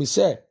yeni. Minim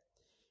sɛ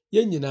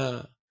yen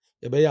nyina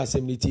yɛbɛyɛ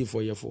asɛm ne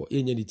tiefo yɛfo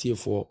yenye ne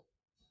tiefo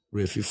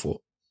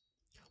refifo.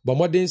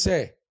 Bɔmmɔden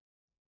sɛ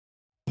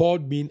Paul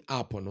being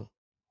app no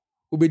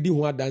ubedi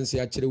ho adanse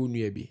akyerɛ wo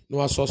nua bi na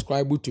wa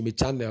subscribe to me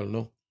channel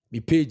no me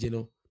page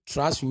no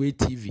Trustway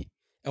TV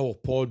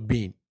ɛwɔ Paul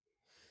Bean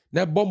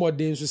na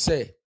bɔmmɔden so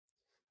sɛ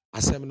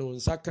asɛm no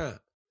nsaka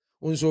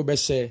unso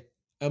bɛhyɛ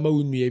ama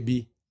wo nua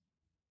bi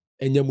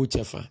enya mu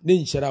kyɛfa ne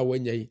nhyira a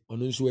wanya yi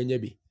ɔno nso anya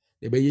bi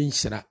na bɛyɛ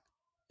nhyira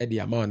ɛde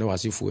ama na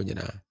wasefo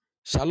nyina.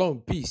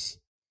 Shalom, peace.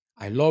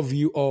 I love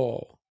you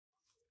all.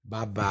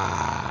 Bye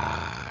bye.